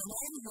 and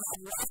all you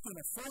have left in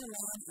a free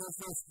land is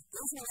this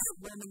Israelite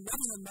woman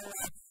living in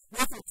Moab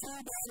with her two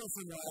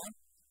daughters-in-law,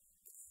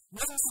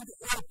 one named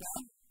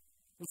Orpah,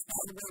 which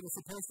by the way was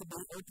supposed to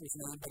be Oprah's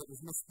name, but it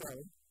was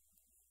misspelled,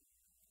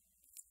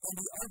 and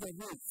the other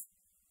Ruth.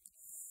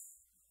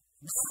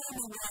 Not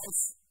only was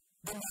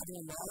the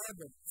mother-in-law,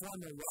 the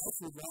former wife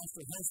who lost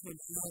her husband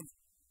and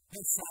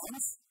her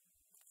sons,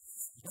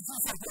 and she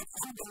said, look,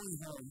 I'm going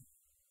home.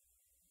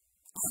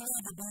 I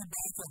need to be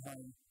back at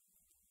home.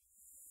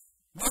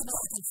 Maybe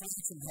I can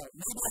find some help.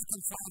 Maybe I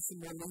can find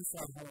some relief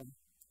at home.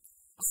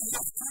 I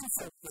have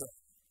comfort there.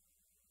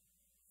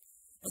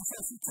 And so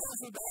she tells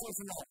her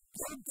daughters-in-law,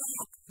 go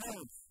back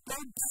home. Go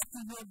back to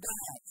your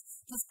dads.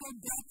 Just go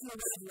back to your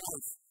old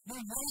life.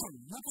 You're young.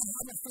 You can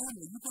have a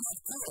family. You can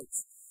have kids.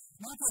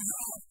 You can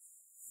have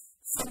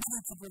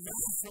somebody to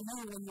provide for you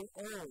when you're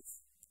old.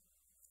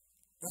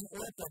 And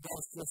Orpah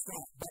does just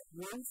that. But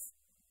Ruth,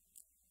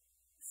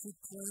 she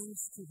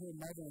clings to her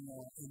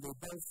mother-in-law, and they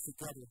both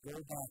together go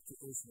back to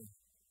Israel,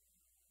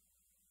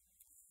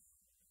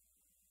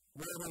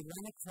 where they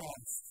run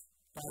across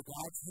by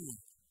God's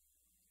hand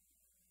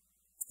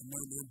a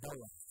man named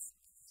Boaz.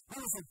 He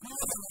was a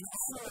good and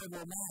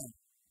honorable man.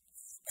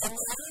 And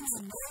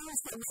Naomi knows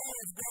the law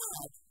of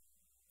God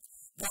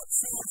that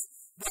says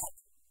that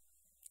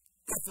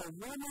if a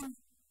woman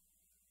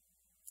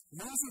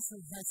loses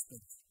her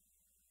husband,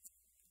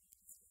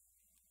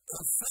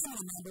 a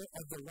family member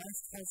of the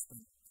last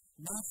husband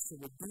needs to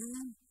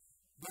redeem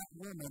that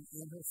woman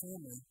in her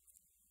family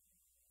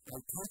by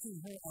taking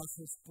her as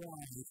his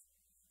bride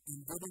and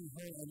giving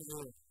her an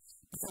heir.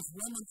 Because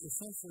women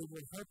essentially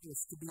were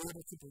helpless to be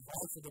able to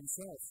provide for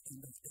themselves in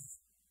those days.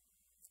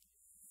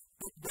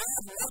 But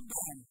God led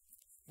them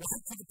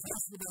right to the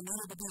place where they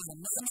needed to be. And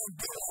man named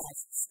Boaz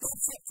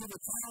steps up to the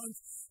challenge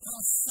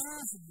and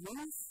says,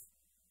 Ruth,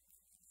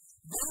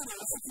 they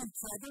like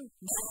each other.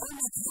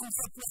 Naomi comes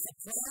up with a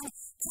plan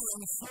to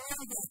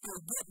ensure that they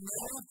get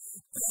married,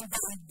 and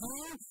they do,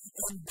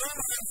 and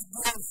Boaz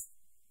gives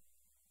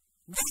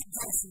not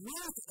just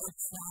Ruth a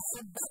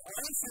child, but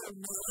also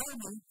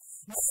Naomi.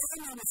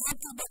 Naomi was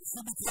empty, but she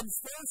becomes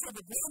first of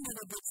the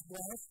grandmother gets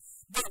blessed.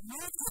 But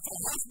Ruth gets a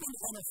husband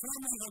and a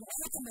family, and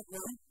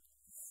ultimately,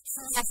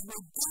 she is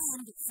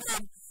redeemed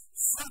from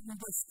certain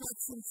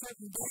destruction,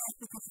 certain death,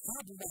 because she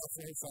can't provide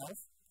for herself.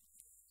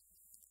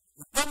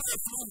 One of the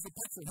times the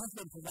picture has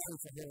been provided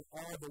for her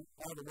all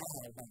the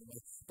while, by the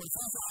way. But it's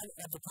also out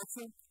of the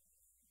picture,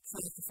 she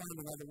has to find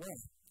another way.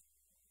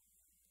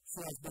 She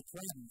has big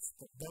friends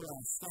that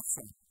Boaz steps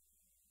in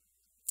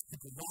and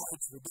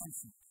provides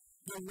redemption.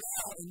 The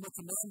law in the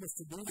command is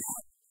to do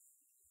that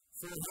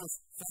for his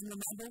family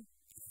member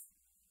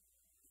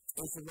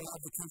is the law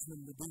of the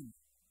kinsman redeemer.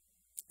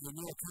 The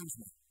real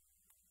kinsman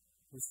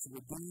was to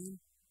redeem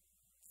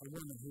a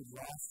woman who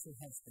lost her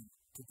husband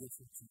to give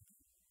her children.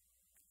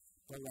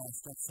 Boaz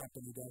steps up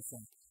and he does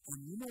that. And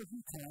you know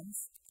who comes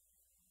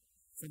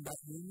from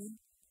that union?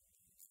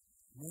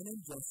 Men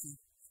and Jesse.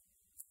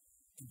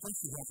 And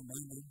Jesse has a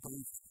man named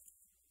David.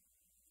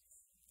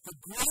 The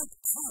great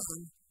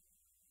king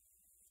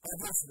of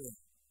Israel.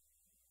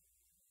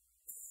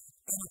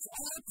 And it's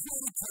all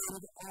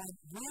predicated on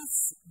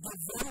Ruth's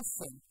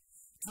devotion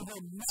to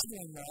her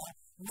mother-in-law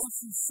when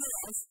she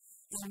says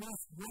in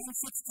Ruth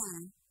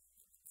 1:16,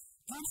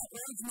 do not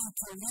urge me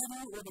to leave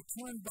you or to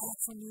turn back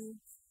from you.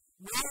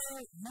 Where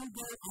you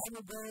go, I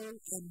will go,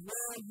 and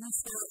where you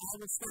stay, I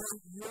will stay.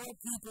 Your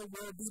people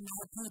will be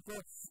my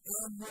people,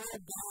 and your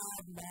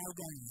God, my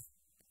God.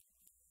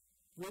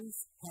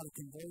 Ruth had a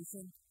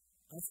conversion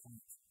of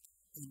heart,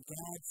 and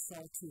God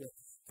saw to it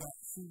that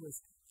she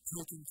was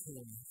taken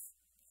care of.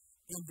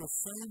 In the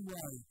same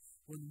way,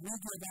 when we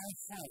give our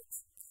heart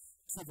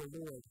to the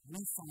Lord,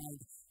 we find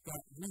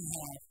that we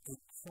have a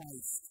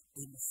Christ,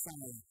 a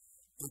Messiah,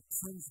 a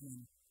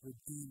kinsman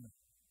redeemer.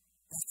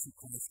 That's who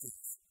Christ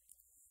is.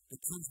 The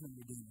kinsman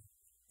redeemer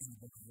in the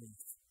book of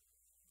Ruth.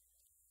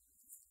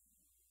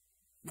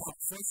 Now,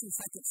 1st and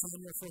 2nd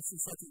Samuel, 1st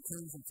and 2nd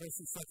Kings, and 1st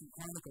and 2nd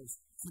Chronicles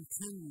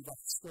continue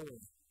that story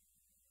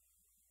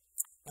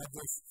of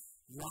this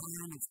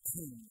line of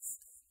kings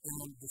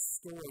and the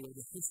story or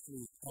the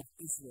history of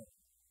Israel.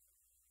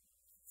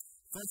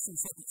 1st and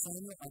 2nd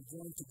Samuel are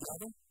joined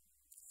together.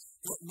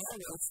 It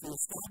narrates the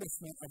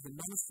establishment of the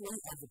ministry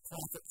of the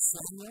prophet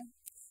Samuel,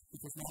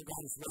 because now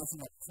God is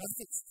raising up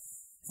prophets.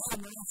 He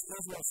announced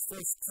Israel's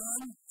first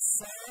king,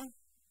 Saul,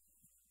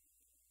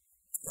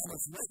 and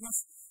his witness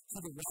to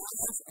the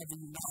rise of the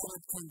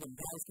United Kingdom.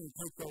 God is going to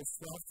take those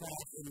 12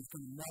 tribes and he's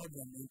going to meld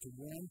them into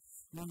one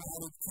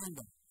United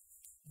Kingdom.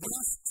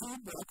 These two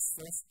books,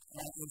 1st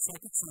and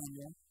 2nd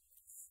Samuel,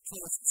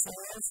 shows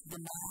Saul's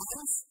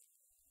demise,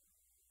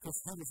 because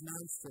he was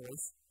man's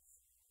choice,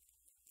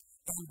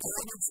 and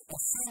David's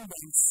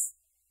ascendance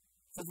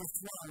to the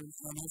throne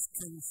and his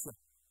kingship.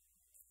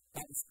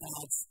 That was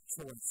God's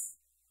choice.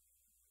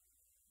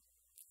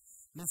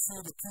 You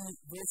see the key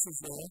verses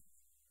there.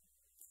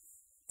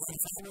 And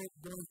if I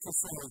were going to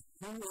say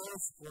who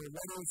is or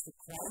what is the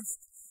Christ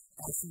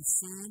as he's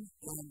seen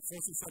in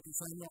 1st and 2nd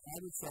Samuel, I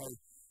would say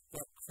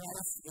that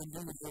Christ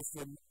indeed is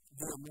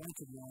the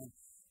anointed one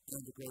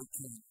and the great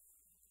king.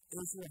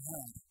 Israel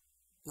had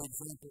the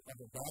example of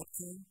a bad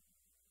king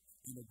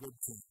and a good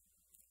king.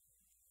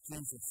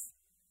 Jesus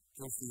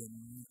is the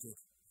anointed,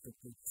 the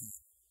good king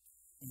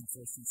in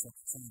 1st and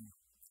 2nd Samuel.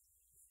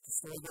 The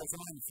story goes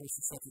on in 1st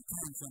and 2nd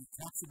Kings and it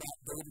talks about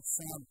David's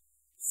son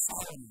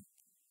Solomon.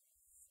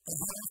 And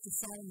after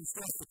Solomon's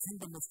death, the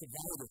kingdom was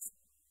divided.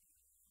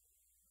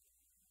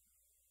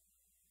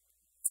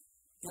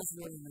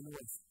 Israel in the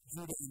north,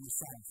 Judah in the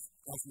south,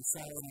 as we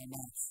saw in our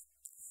maps.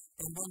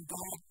 And then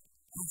God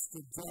has to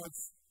judge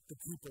the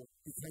people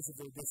because of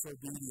their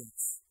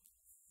disobedience.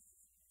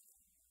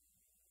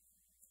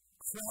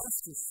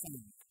 Christ is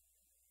found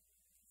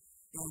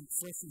in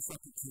 1st and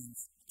 2nd Kings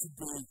to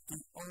be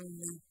the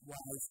only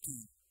wise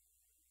king.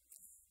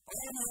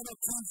 All the other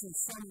kings in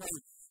some way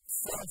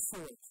fell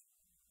short.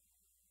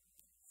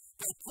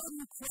 They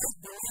couldn't quite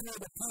deliver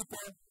the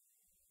people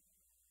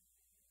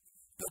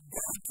that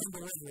God can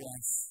deliver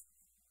us.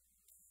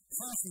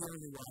 He's the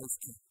only wise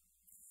king.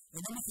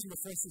 And then we come to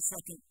 1st and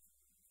 2nd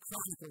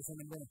Chronicles, and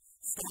I'm going to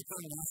stop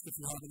there and ask if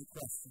you have any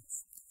questions.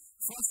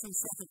 1st and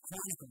 2nd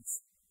Chronicles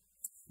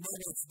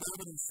narrates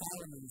David and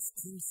Solomon's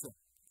kingship,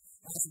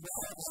 as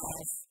well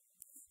as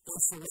a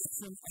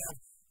selection of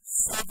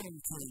 7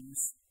 kings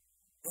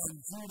and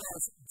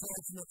Judah's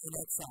judgment in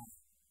exile.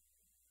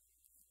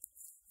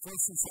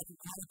 First and Second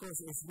Chronicles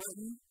is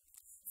written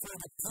for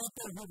the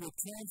people who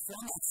returned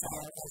from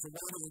exile as a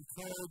way to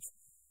encourage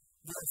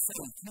their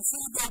faith. You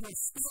see, they were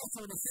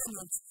spiritual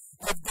descendants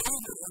of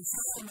David and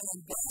Solomon,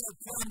 and God had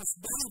promised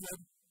David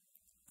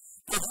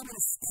that he would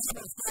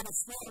establish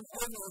David's throne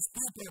over his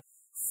people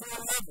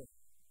forever.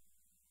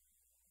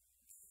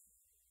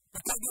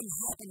 But that didn't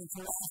happen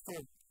until after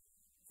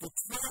the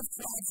 12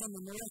 tribes in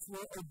the north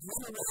were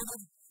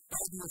obliterated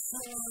by the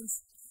Assyrians,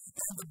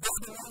 and the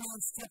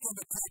Babylonians took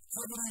into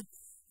captivity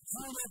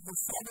Judah, the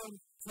 12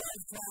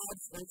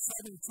 tribes, or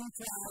 72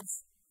 tribes,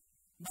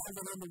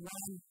 molded into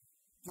one,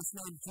 just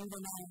named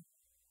Judah now.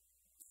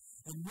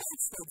 And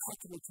once they got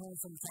to return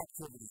from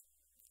captivity,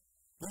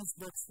 these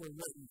books were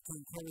written to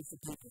encourage the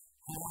people.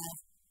 Have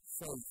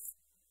faith.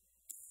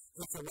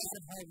 It's a lot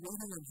of hard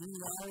reading and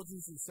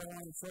genealogies and so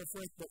on and so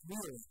forth, but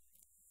really,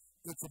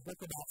 it's a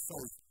book about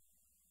faith.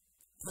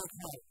 Take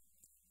heart.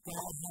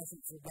 God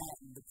hasn't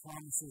forgotten the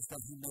promises that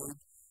He made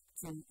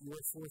to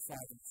your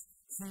forefathers.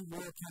 He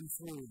will come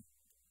through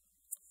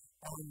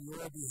on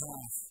your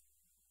behalf.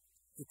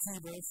 The key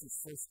verses,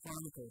 1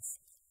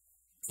 Chronicles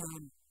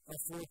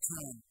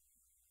 4:10.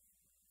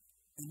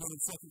 And then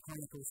in 2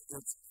 Chronicles,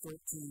 it's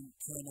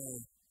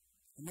 13:10a.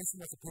 And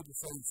listen what the people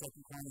say in 2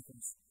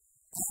 Chronicles.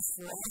 As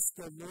for us,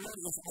 the Lord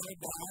is our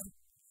God,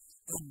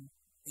 and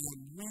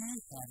we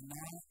have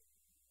not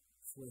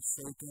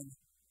forsaken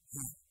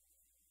Him.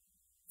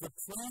 The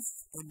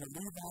priests and the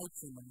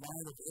Levites and the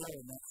line of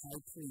Aaron, that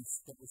high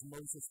priest that was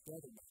Moses'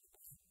 brother,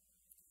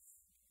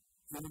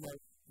 even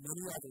though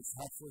many others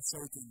have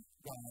forsaken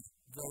God,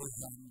 they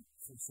haven't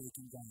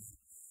forsaken God.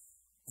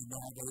 And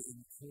now they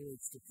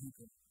encourage the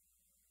people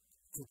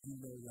to do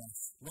no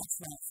less. Let's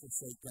not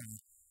forsake God.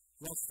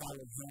 Let's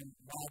follow Him.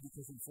 Why?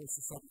 Because in 1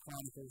 and 2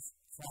 Chronicles,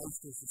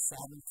 Christ is the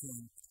sovereign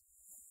King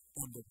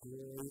and the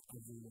glory of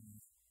the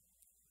Lord,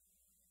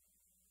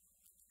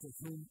 to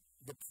whom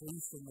the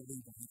priests and the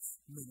Levites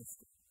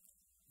minister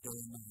day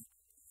and night.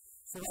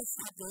 So let's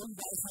stop there. You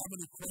guys have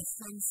any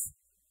questions?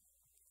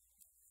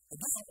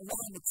 This is a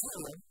lot of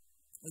material,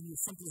 and you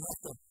simply have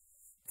to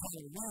kind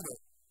of read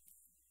it.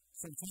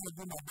 So I'm trying to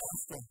do my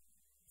best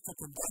to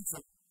condense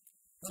it.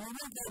 And we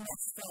won't go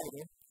much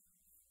further.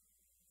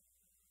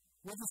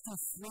 We'll just do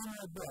 3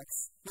 more books.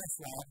 Yes,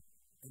 Rob.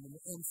 And then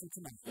we'll end for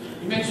tonight.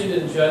 You mentioned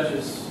in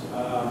Judges,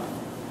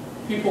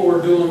 people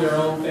were doing their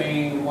own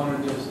thing,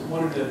 wanted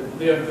to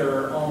live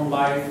their own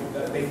life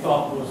that they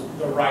thought was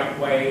the right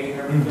way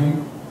and everything.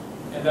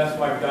 Mm-hmm. And that's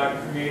why God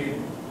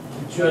created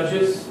the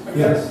judges, I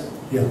guess.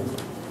 Yeah.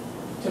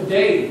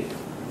 Today,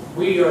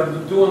 we are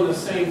doing the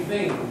same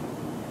thing.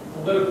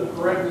 Political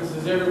correctness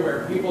is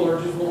everywhere. People are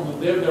just wanting to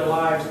live their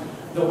lives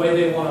the way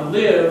they want to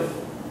live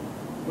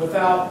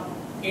without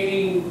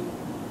anything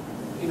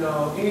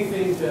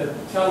to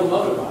tell them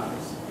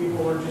otherwise.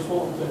 People are just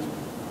wanting to,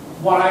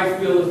 what I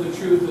feel is the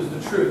truth is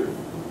the truth.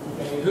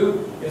 Okay,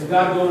 who is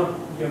God going to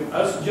give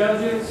us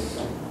judges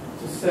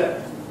to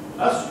set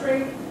us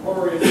straight,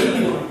 or is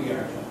He going to be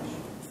our judge?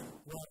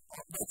 Well,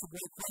 that's a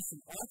great question.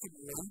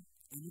 Ultimately,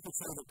 and you could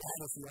say that God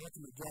is the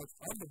ultimate judge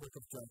of the book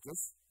of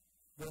Judges,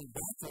 going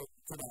back to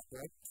that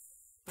book.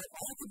 But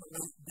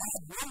ultimately, God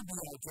will be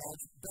our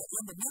judge. But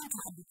in the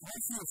meantime,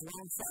 because He is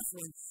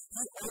long-suffering,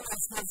 He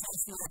always gives us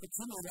the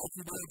opportunity, like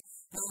He did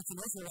the ancient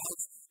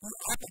Israelites, the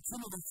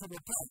opportunity to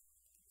repent.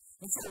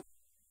 And so,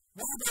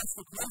 one asks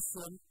the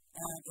question,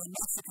 and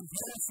makes a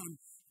comparison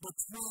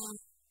between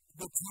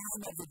the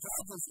time of the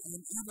judges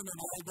and even in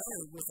our day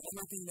with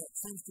everything that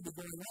seems to be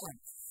going on.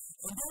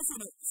 And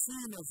doesn't it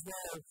seem as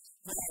though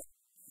that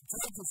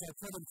judges are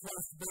put in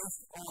place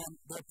based on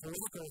their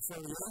political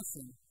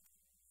affiliation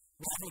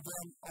rather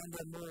than on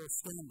their moral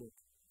standard?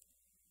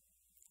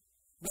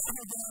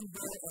 Rather than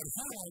their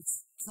adherence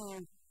to,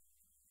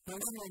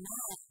 believe it or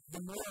not,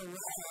 the moral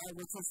law,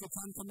 which is the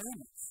 10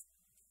 Commandments.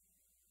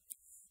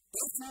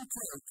 If you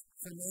take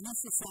from any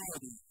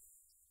society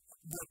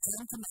the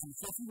 10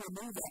 Commandments, if you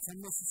remove that from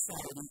the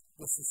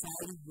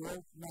society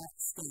will not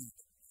stand.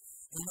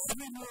 And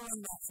every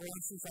ruling that, for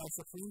instance, our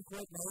Supreme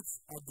Court makes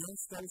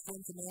against those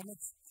 10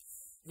 Commandments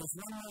is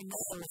one more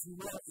nail, if you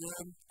will,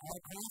 in our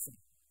coffin.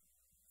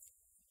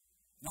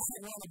 Now, I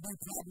don't want to be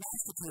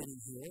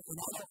prognosticating here, and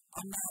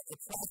I'm not a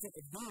prophet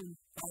of doom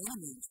by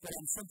any means, but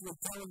I'm simply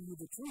telling you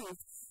the truth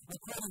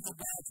according to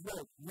God's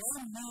word.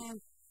 When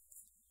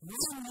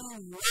you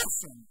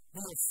lessen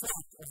the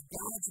effect of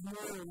God's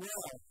moral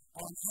law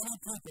on any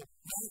people,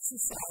 that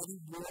society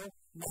will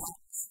not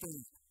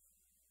stand.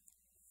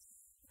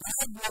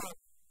 God will,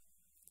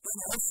 in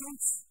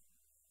essence,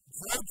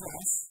 judge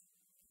us,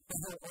 but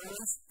He'll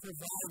always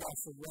provide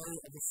us a way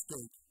of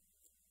escape.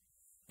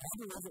 I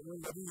believe that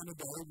we're living in a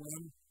day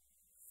when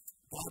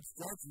God's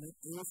judgment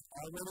is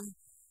already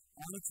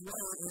on its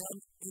way and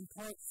in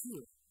part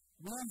here.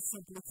 We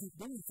simply keep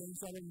doing things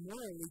that are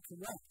morally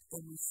correct,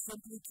 and we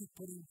simply keep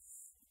putting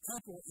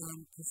people in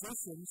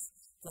positions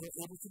that are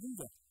able to do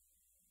that.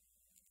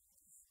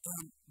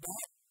 And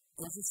that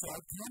is a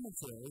sad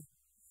commentary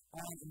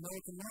on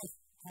American life.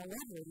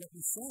 However, let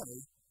me say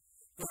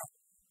that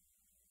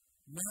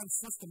man's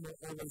system will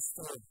always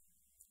fail.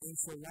 And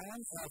so long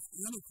as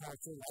any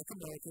culture like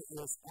America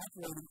is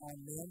operating on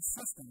man's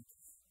system,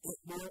 it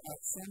will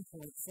at some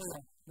point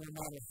fail, no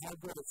matter how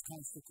good its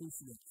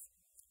constitution is.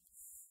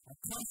 A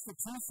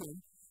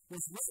constitution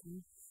was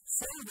written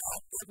so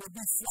that it would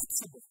be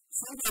flexible,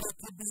 so that it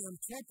could be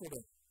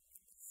interpreted.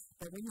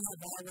 But when you have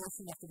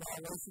violation after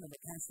violation of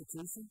the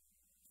Constitution,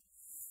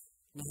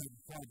 we have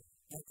a problem.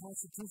 Our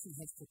Constitution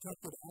has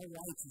protected our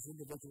rights as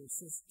individual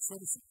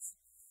citizens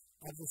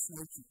of this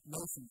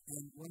nation,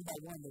 and one by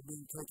one they're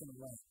being taken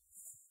away.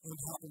 And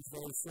it happens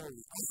very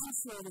slowly. I'm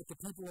sure that the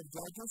people of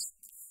Judges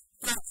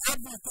thought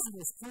everything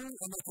was cool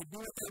and they could do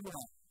what they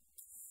want.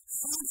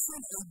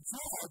 Samson, a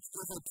judge,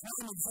 is a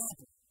prime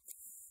example.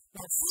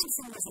 Now,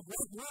 Samson was a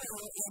great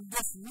warrior and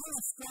this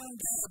really strong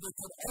guy that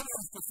could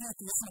always defeat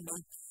the enemy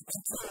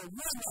until a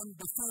woman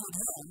defeated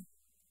him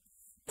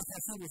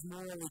because he was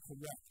morally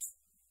correct.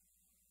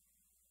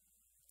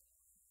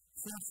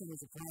 Samson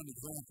is a prime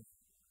example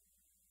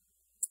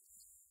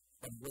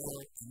of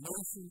where a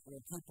nation or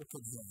a people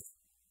could live.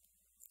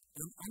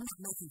 And I'm not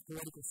making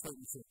political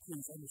statements here,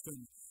 please understand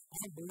me.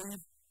 I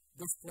believe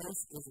this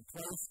place is a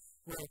place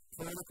where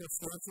political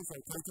stances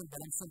are taken,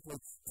 but I'm simply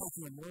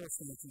taking a moral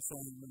stance and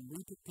saying when we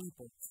put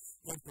people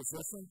in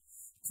position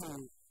to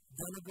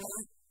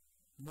denigrate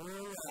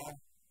morale,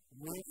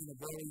 we're in a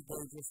very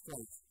dangerous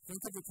place.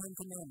 Think of the Ten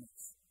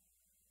Commandments.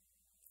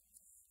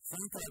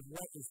 Think of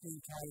what is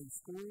being taught in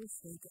schools.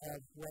 Think of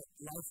what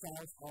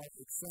lifestyles are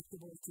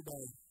acceptable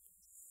today.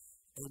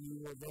 And you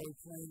will very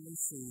plainly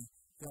see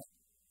that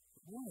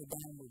we're on a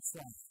downward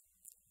track.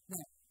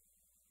 Now,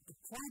 the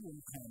problem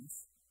comes,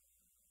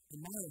 in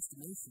my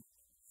estimation,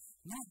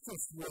 not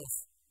just with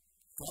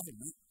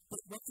government,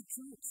 but with the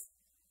church.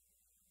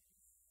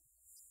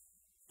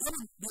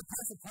 Even the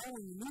Apostle Paul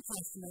in the New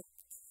Testament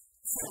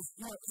says,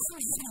 I don't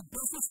have any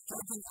business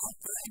judging out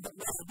there, but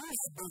what I do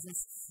have business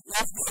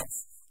is this.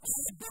 I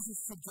have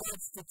business to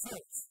judge the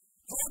church.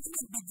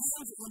 Judgment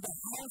begins in the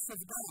house of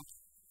God.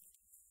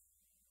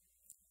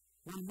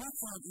 When we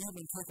can't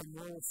even take a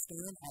moral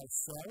stand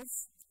ourselves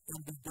and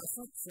be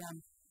different from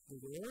the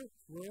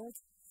world,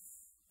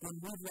 then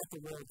we've let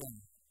the world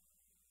down.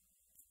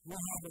 We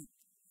haven't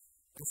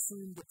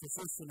assumed the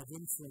position of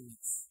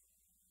influence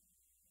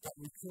that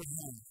we could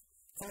have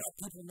to let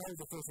people know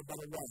that there's a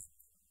better way.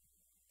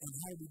 And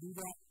how do we do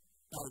that?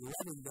 By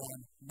loving them,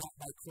 not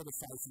by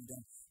criticizing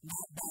them,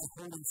 not by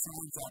holding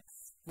signs up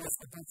with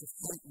a bunch of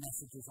fake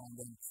messages on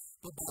them,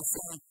 but by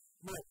saying,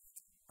 look,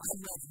 I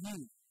love you,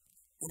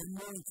 and I'm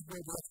willing to go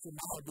the extra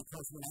mile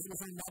because when I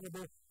was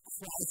unlovable,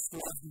 Christ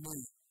loved me.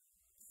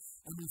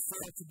 And we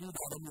fail to do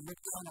that, and we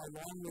look down our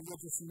long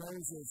religious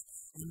noses,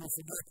 and we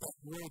forget that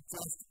we're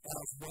just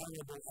as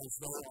vulnerable as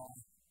they are.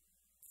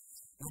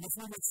 And if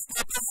we would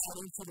step out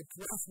into the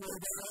place where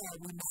they are,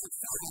 we might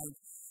find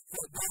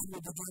that God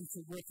will begin to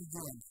work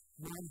again,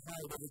 one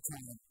heart at a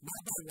time.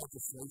 Not by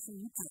legislation,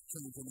 you can't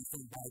change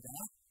anything by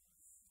that,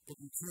 but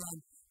you can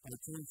by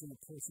changing a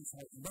person's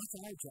heart, and that's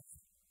our job.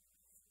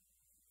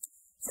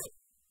 So,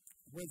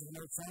 words of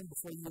another time,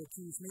 before you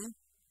accuse me,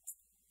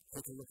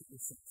 take a look at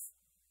yourself.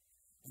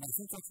 And I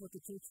think that's what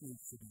the church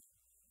needs to do.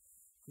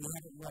 We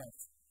haven't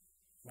loved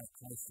like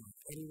Christ did.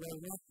 Everywhere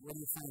we went, what do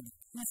you find?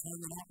 He's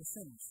hanging out with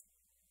sinners.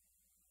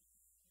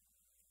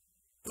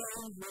 They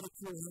all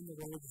ridiculed him, the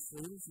religious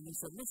leaders, and they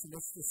said, listen,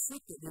 it's the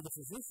sick that need a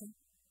physician.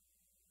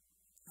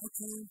 I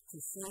came to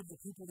save the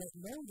people that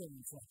know they're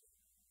in trouble.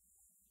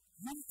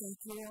 You think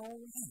you're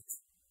all right.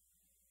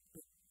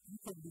 But you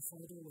couldn't be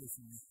farther away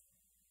from me.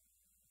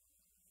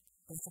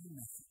 That's our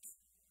message.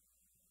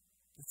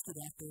 Let's get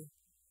out there.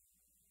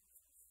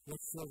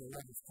 Let's show the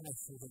love of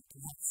Christ so that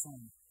perhaps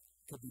some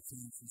could be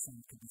changed and some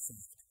could be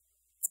saved.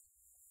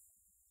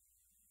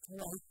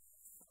 All right,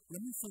 let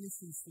me finish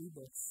these 3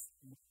 books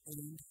and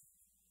end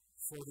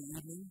for the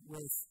evening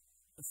with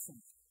a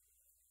song.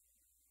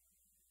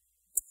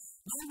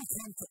 Now we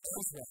come to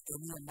Ezra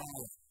and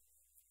Nehemiah,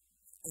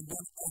 and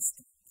then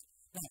Esther.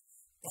 Now,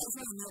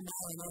 Ezra and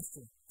Nehemiah and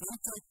Esther, they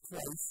take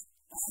place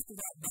after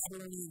that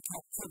Babylonian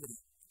captivity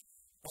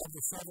of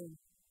the southern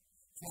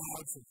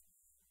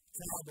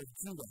tribe of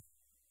Judah.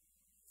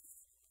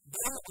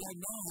 They are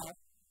now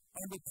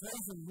under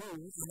Persian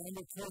rule, and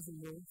under Persian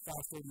rule,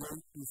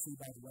 538 BC,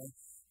 by the way,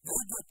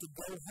 they get to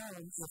go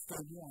home if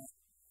they want,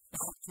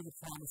 back to the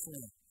promised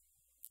land,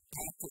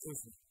 back to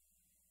Israel.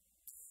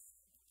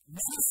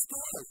 Now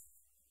stay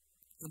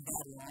in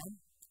Babylon,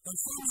 and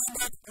some end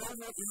up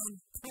over in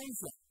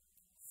Persia.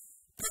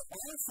 But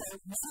also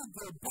now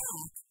go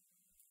back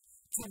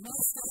to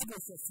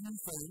reestablish a few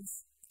things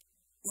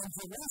in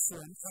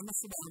Jerusalem and the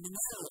surrounding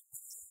area.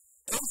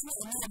 Ezra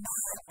and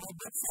Nehemiah are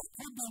books that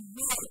could be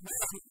read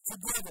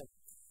together,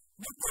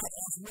 looked at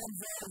as one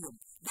volume.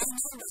 They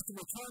narrate the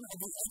return of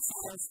the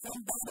exiles from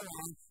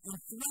Babylon in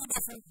 3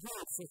 different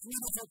groups, or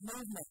 3 different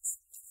movements.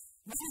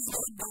 One is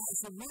led by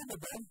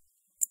Zerubbabel,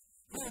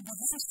 who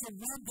begins to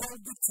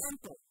rebuild the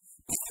temple,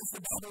 because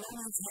the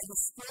Babylonians had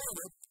destroyed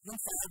it in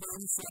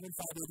 587,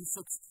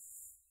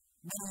 586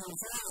 many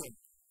years earlier.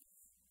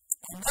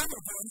 Another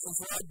thing is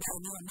led by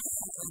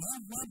Nehemiah, and he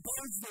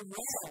rebuilds the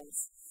walls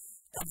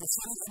of the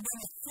city. And then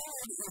a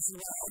third is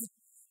led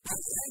by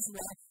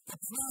Ezra, the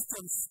priest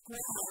and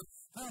scribe,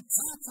 who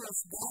teaches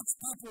God's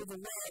people the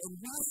law and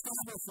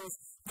reestablishes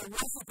the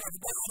worship of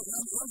God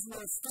in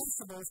Israel's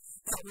festivals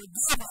that were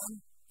given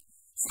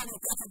so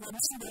that they could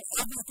remember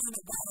everything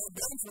that God had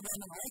done for them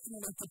and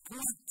ultimately to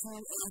point to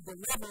a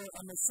deliverer,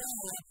 a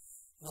Messiah,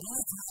 at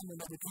any time when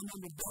they would come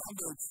under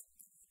bondage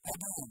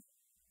again.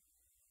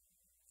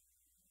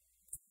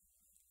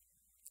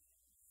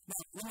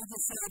 Now, let me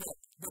just say that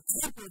the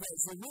temple that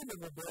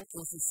Zerubbabel built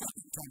was the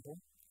second temple.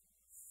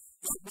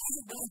 It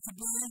wasn't going to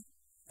be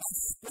as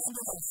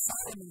splendid as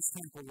Solomon's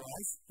temple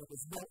was, that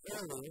was built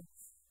earlier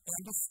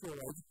and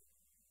destroyed.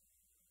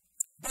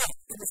 But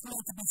it was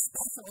going to be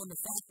special in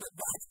the fact that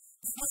God's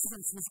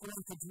presence was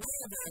going to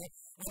dwell there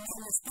among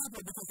his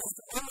people, because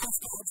that's always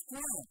God's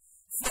plan.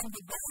 From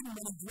the garden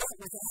when he dwelt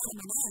with Adam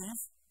and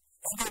Eve,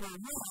 and they were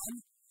one,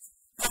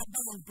 that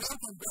being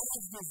broken,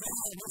 God's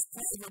desire and his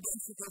plan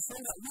redemption was so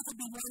that we could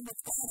be one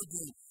with God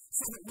again,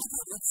 so that we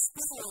could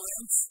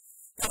experience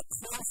that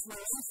close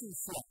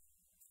relationship.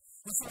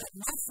 And so it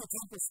makes the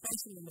temple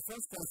special in the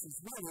first place is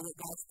really that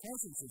God's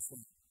presence is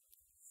there.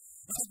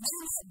 And it may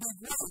not be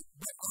great,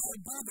 but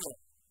I'll be there.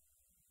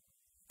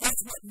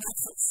 That's what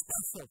makes it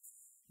special.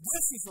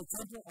 This is a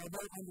temple,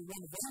 although under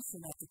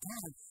renovation at the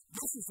time,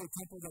 this is a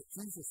temple that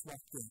Jesus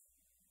walked in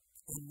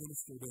and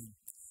ministered in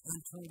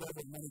and turned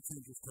over money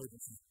changers'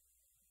 tables in.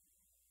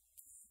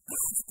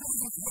 God's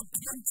presence had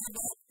come to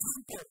that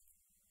temple.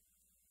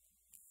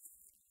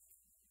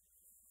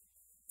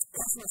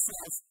 Esther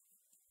says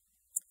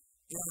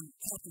in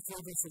chapter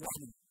 3, verse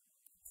 11,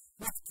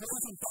 with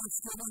praise and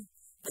thanksgiving,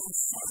 they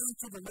sang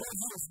to the Lord.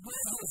 He is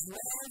good, he is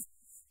love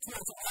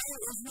towards all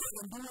Israel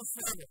and endures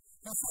forever.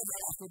 He said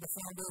that after the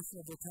foundation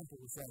of the temple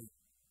was laid.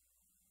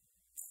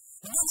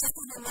 And then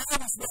after the law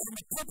was laid and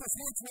the people's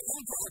hearts were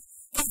energized,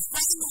 they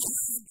finally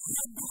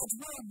had God's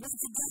word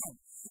once again.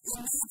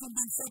 Imagine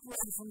being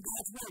separated from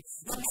God's word.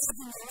 Imagine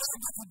the Lord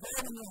that you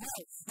bear in your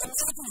heart.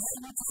 Imagine how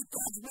you take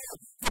God's word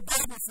to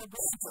Bible for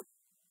granted.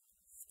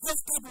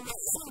 Those people were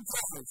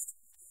energized.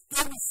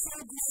 They were so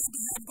glad to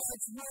have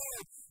God's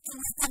word, to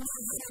let them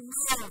know how to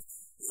live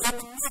in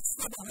the midst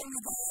of the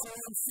Holy God or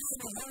in fear of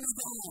the Holy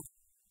God.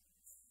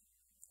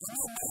 And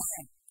then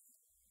man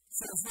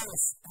says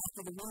this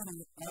after the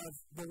reading of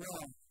the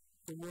law,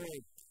 the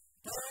word.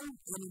 Go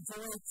and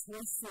enjoy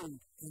choice food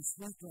and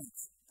sweet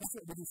drinks. That's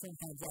what we do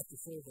sometimes after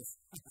service.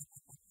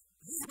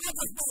 We're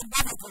just being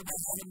biblical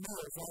about having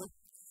meals, right?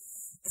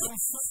 And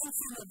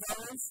sing of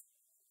those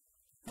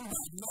who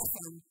have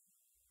nothing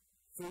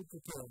food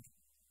prepared.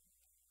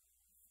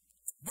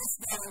 This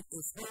day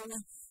is holy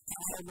to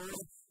our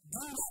Lord.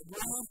 Do not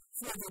worry,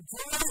 for the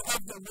joy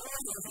of the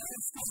Lord is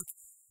our strength.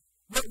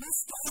 What we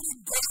started,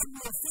 God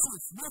will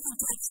finish. We can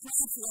take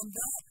strength in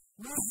that.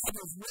 We have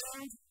his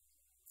word.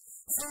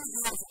 He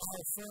is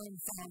our firm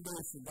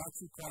foundation. That's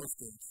who Christ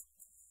is.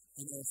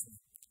 And Esther.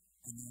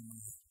 And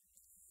Nehemiah.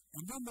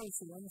 And then there's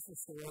the wonderful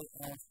story of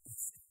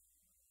Esther.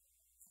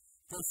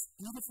 This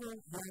beautiful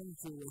young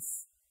Jewess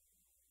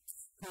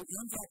who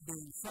ends up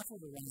being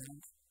shuffled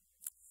around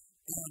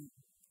and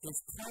is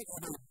part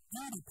of a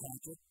beauty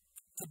pageant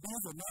to be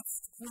the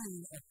next queen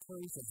of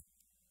Persia.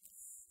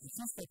 And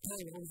she's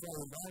prepared over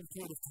a long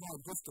period of time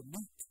just to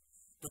meet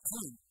the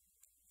king.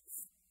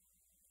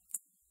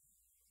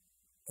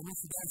 And when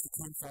she does, the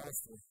king falls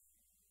for her.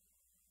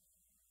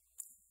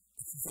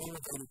 And she's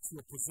elevated to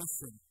a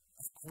position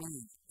of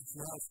queen. And she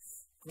has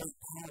great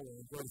power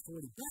and great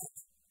authority, but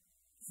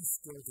she's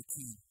still the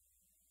king.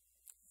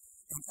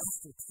 And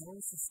Esther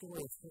tells the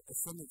story of her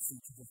ascendancy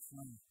to the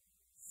throne.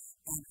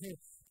 And her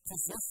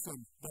position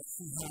that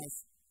she has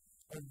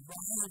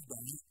arrived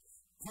at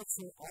puts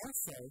her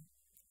also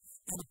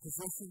in a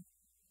position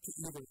to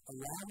either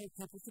allow her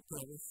people to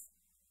perish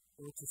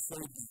or to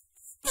save them.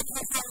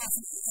 Because there is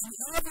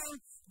another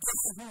God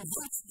who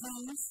hates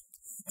Jews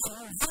and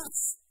who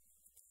hates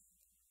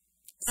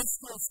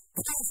Esther's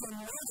cousin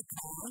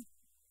Mordecai,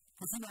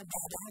 because he won't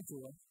bow down to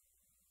her.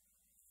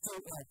 So,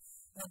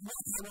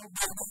 Mordecai won't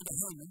bow down to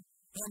Haman.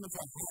 Haman's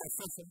a high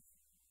official.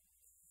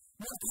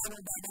 Mordecai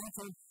won't bow down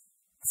to him.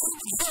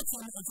 Haman hates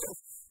him and says,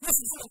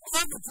 listen, so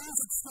all the Jews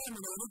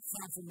exterminated,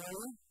 sounds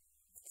familiar.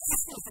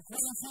 Esther is the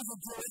queen, she's a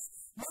Jewish.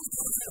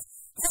 Mordecai says,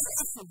 hey,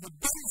 Esther, the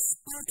biggest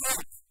speak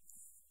up.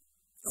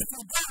 If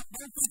you don't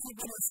think you're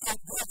going to stop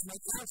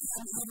judgment, I'll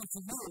send even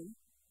to you,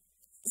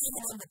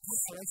 even in the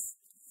palace.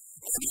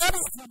 And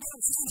even if you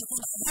don't see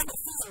anything, I have a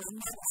feeling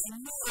that I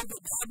know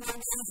that God will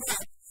raise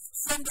up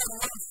somebody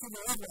else to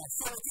deliver us.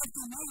 So it's up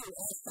to you,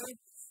 Esther.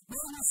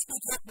 Will you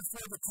speak up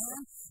before the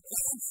king?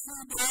 And she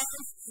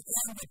does,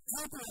 and the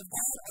people of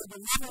God are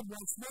delivered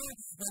once more,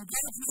 and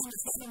God's name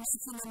is getting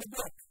mentioned in the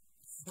book.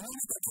 And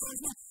what that tells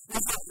me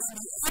is that when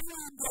we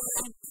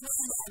everyday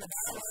pray out of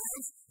our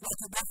lives,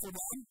 like it does for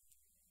them,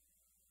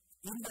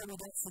 even though we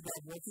don't see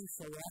God working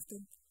so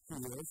often, he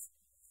is,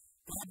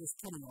 God is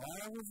putting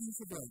all of these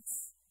events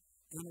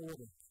in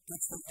order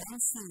It's the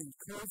unseen,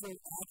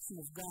 covert action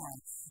of God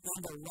in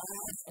the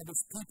lives of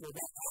His people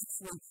that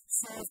actually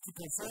serves to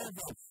preserve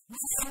them. When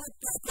I look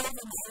back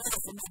over my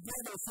life and my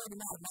brother is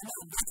sitting out, my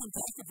mom, I can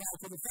testify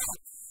to the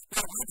fact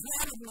that I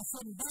probably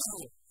shouldn't be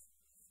here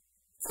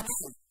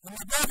today. And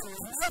my brother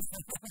was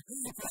nothing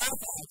for our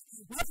fact.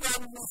 We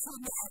probably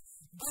should not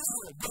be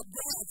here. But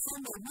God,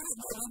 somewhere, we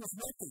didn't know He was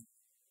working.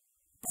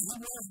 But He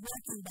was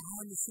working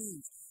behind the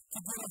scenes to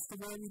get us to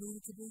where we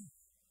needed to be.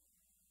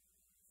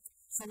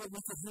 So that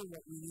we could hear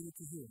what we needed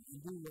to hear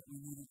and do what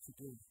we needed to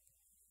do.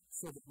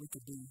 So that we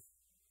could be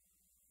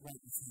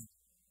right with Him.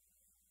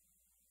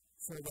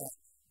 So that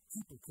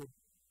people could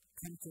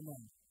come to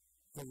know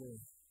the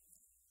Lord.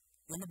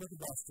 In the book of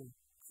Esther,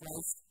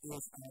 Christ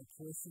is our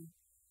portion,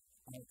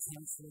 our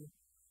counselor,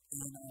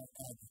 and our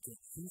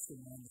advocate. He's the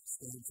one that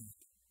stands up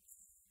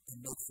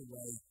and makes a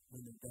way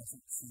when there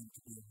doesn't seem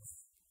to be a way.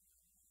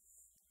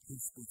 He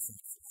speaks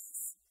up for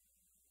us.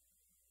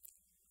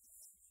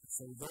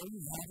 So there you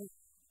have it.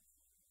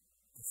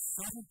 The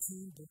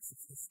 17 books of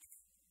history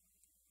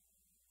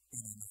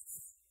in a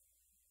nutshell.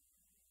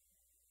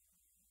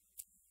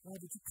 Why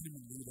did you come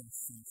and lead us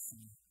in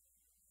song?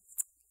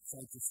 So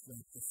I just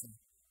write this in.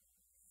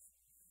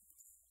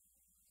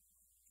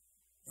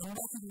 And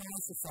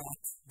recognize the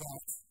fact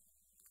that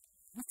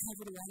we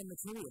covered a lot of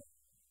material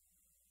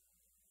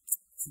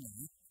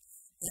tonight.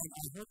 And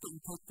I hope that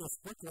you take this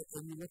booklet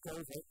and you look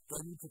over it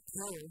and you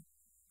prepare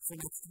for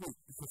next week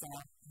because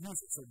I'll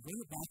use it. So bring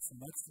it back for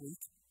next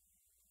week.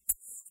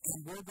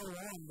 And we'll go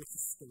on with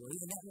the story,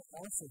 and that will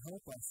also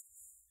help us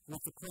with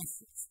the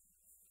questions.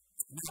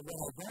 Now, what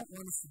I don't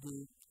want us to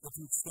do, if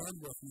you stand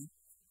with me,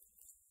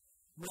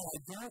 what I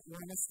don't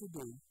want us to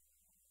do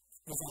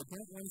is I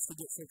don't want us to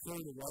get so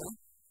carried away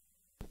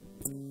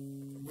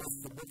with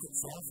the book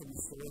itself and the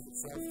story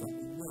itself that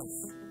we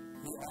miss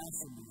the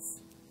awesomeness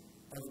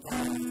of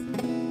God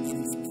and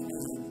His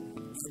plan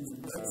in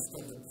the midst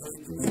of the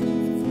pages.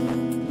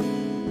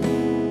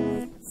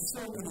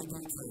 So many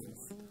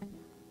details.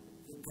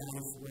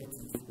 God is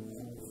working for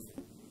all.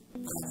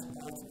 That's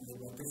ultimately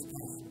what this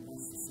passage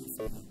wants to see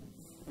from you.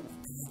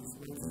 God is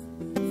working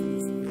for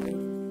His word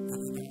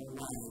and in our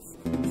lives.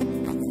 And He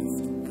wants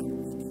to know where we can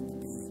be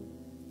today.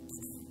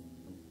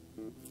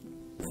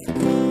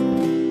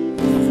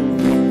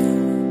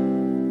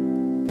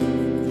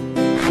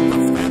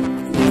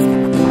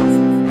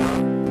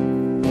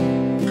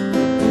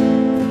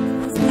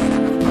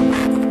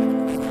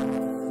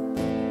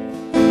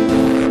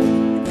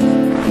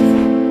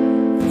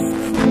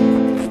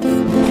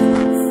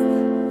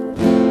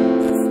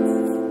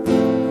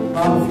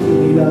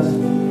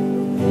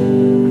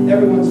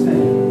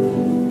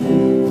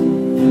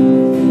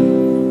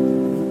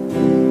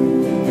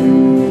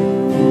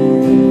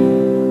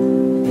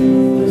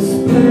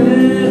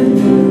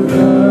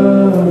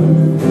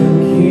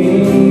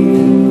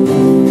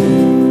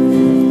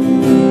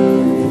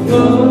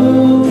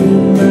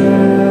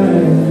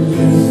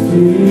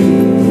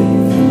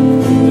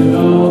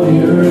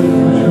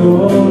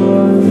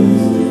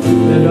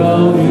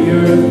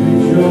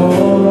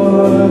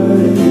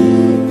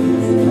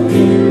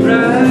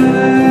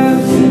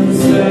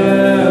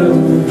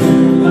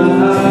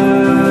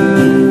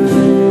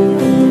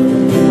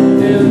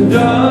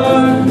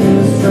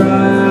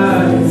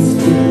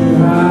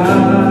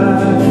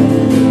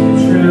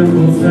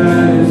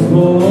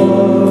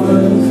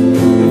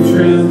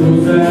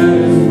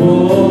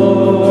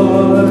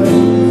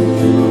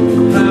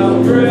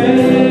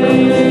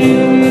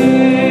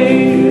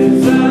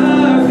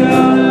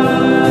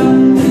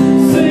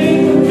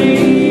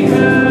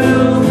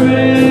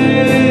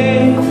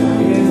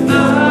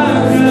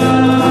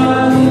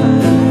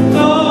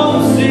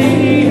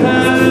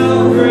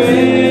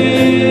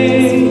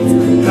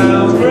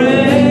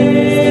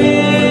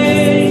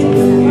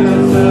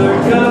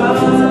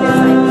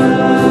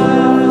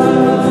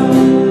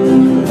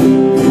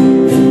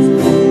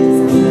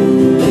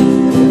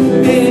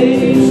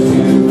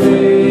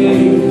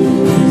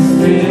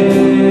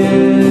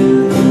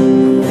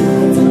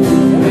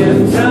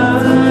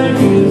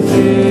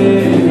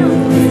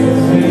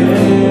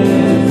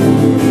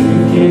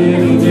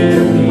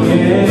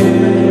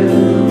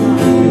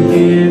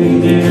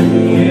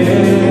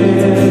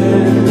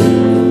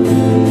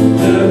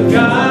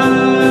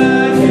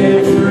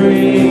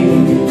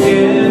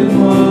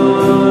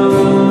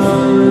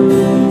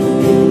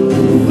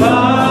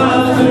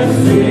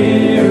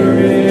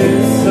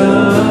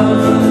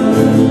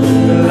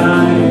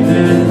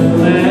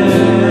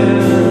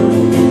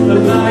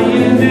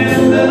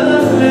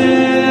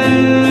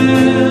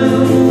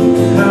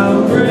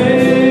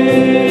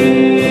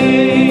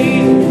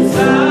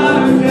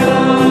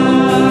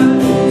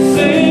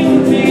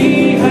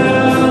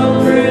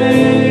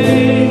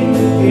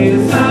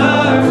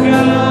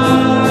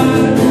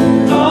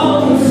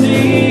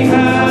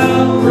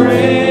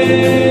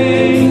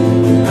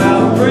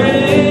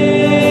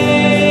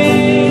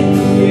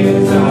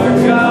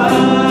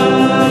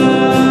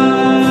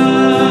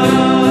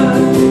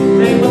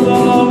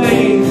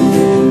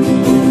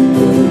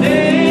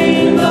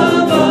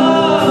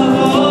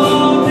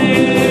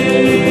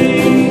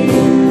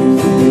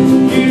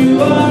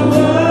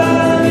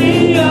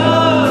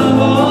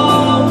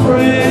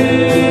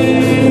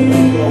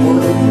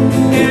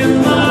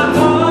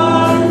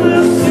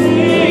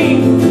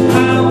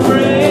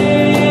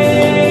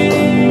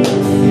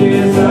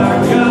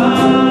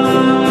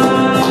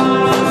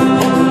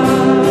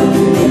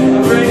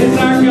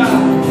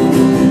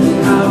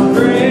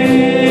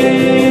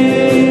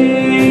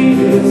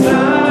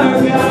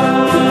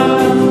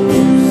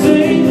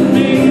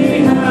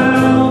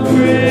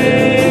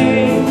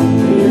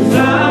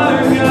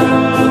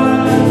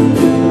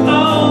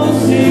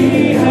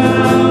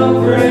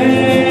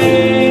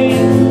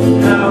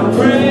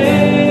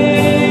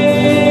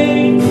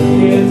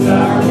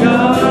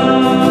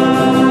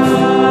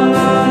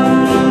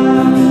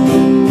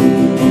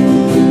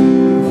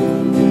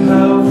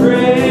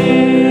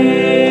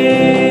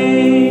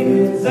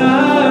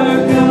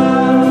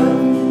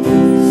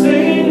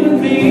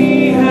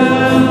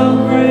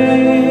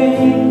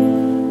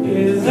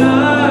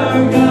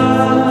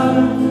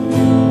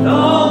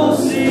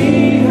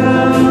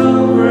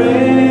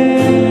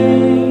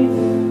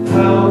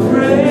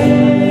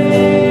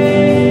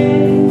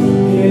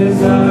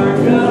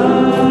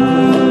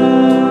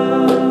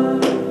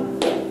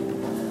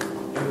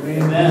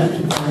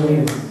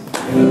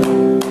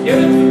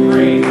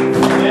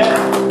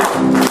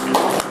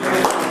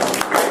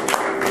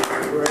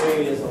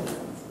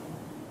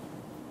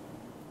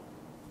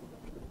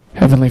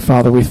 Heavenly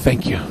Father, we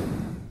thank you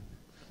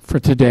for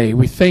today.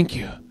 We thank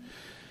you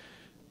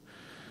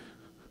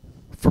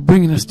for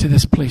bringing us to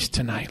this place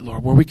tonight,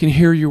 Lord, where we can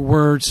hear your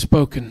words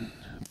spoken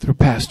through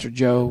Pastor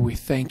Joe. We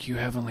thank you,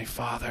 Heavenly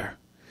Father,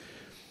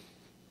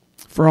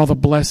 for all the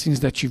blessings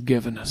that you've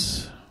given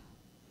us.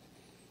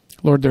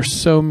 Lord, there's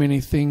so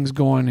many things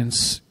going in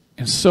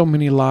so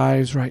many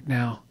lives right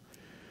now.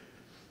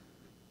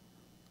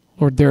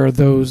 Lord, there are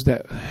those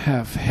that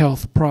have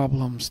health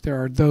problems.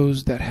 There are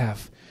those that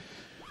have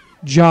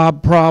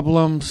job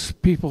problems,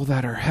 people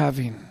that are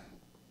having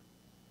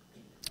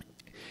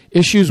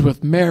issues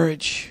with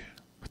marriage,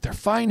 with their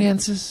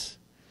finances.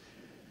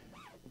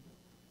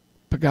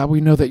 But God, we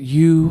know that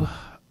you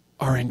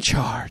are in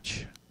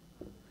charge.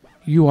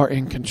 You are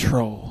in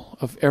control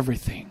of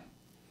everything.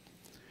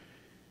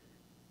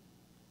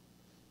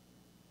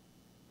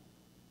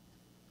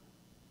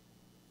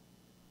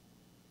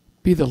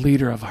 Be the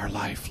leader of our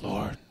life,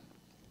 Lord.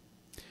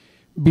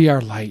 Be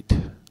our light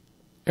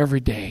every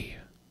day.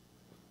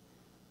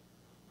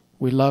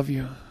 We love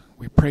you.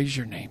 We praise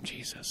your name,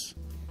 Jesus.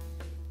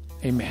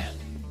 Amen.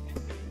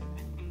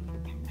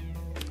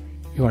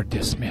 You are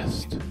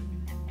dismissed.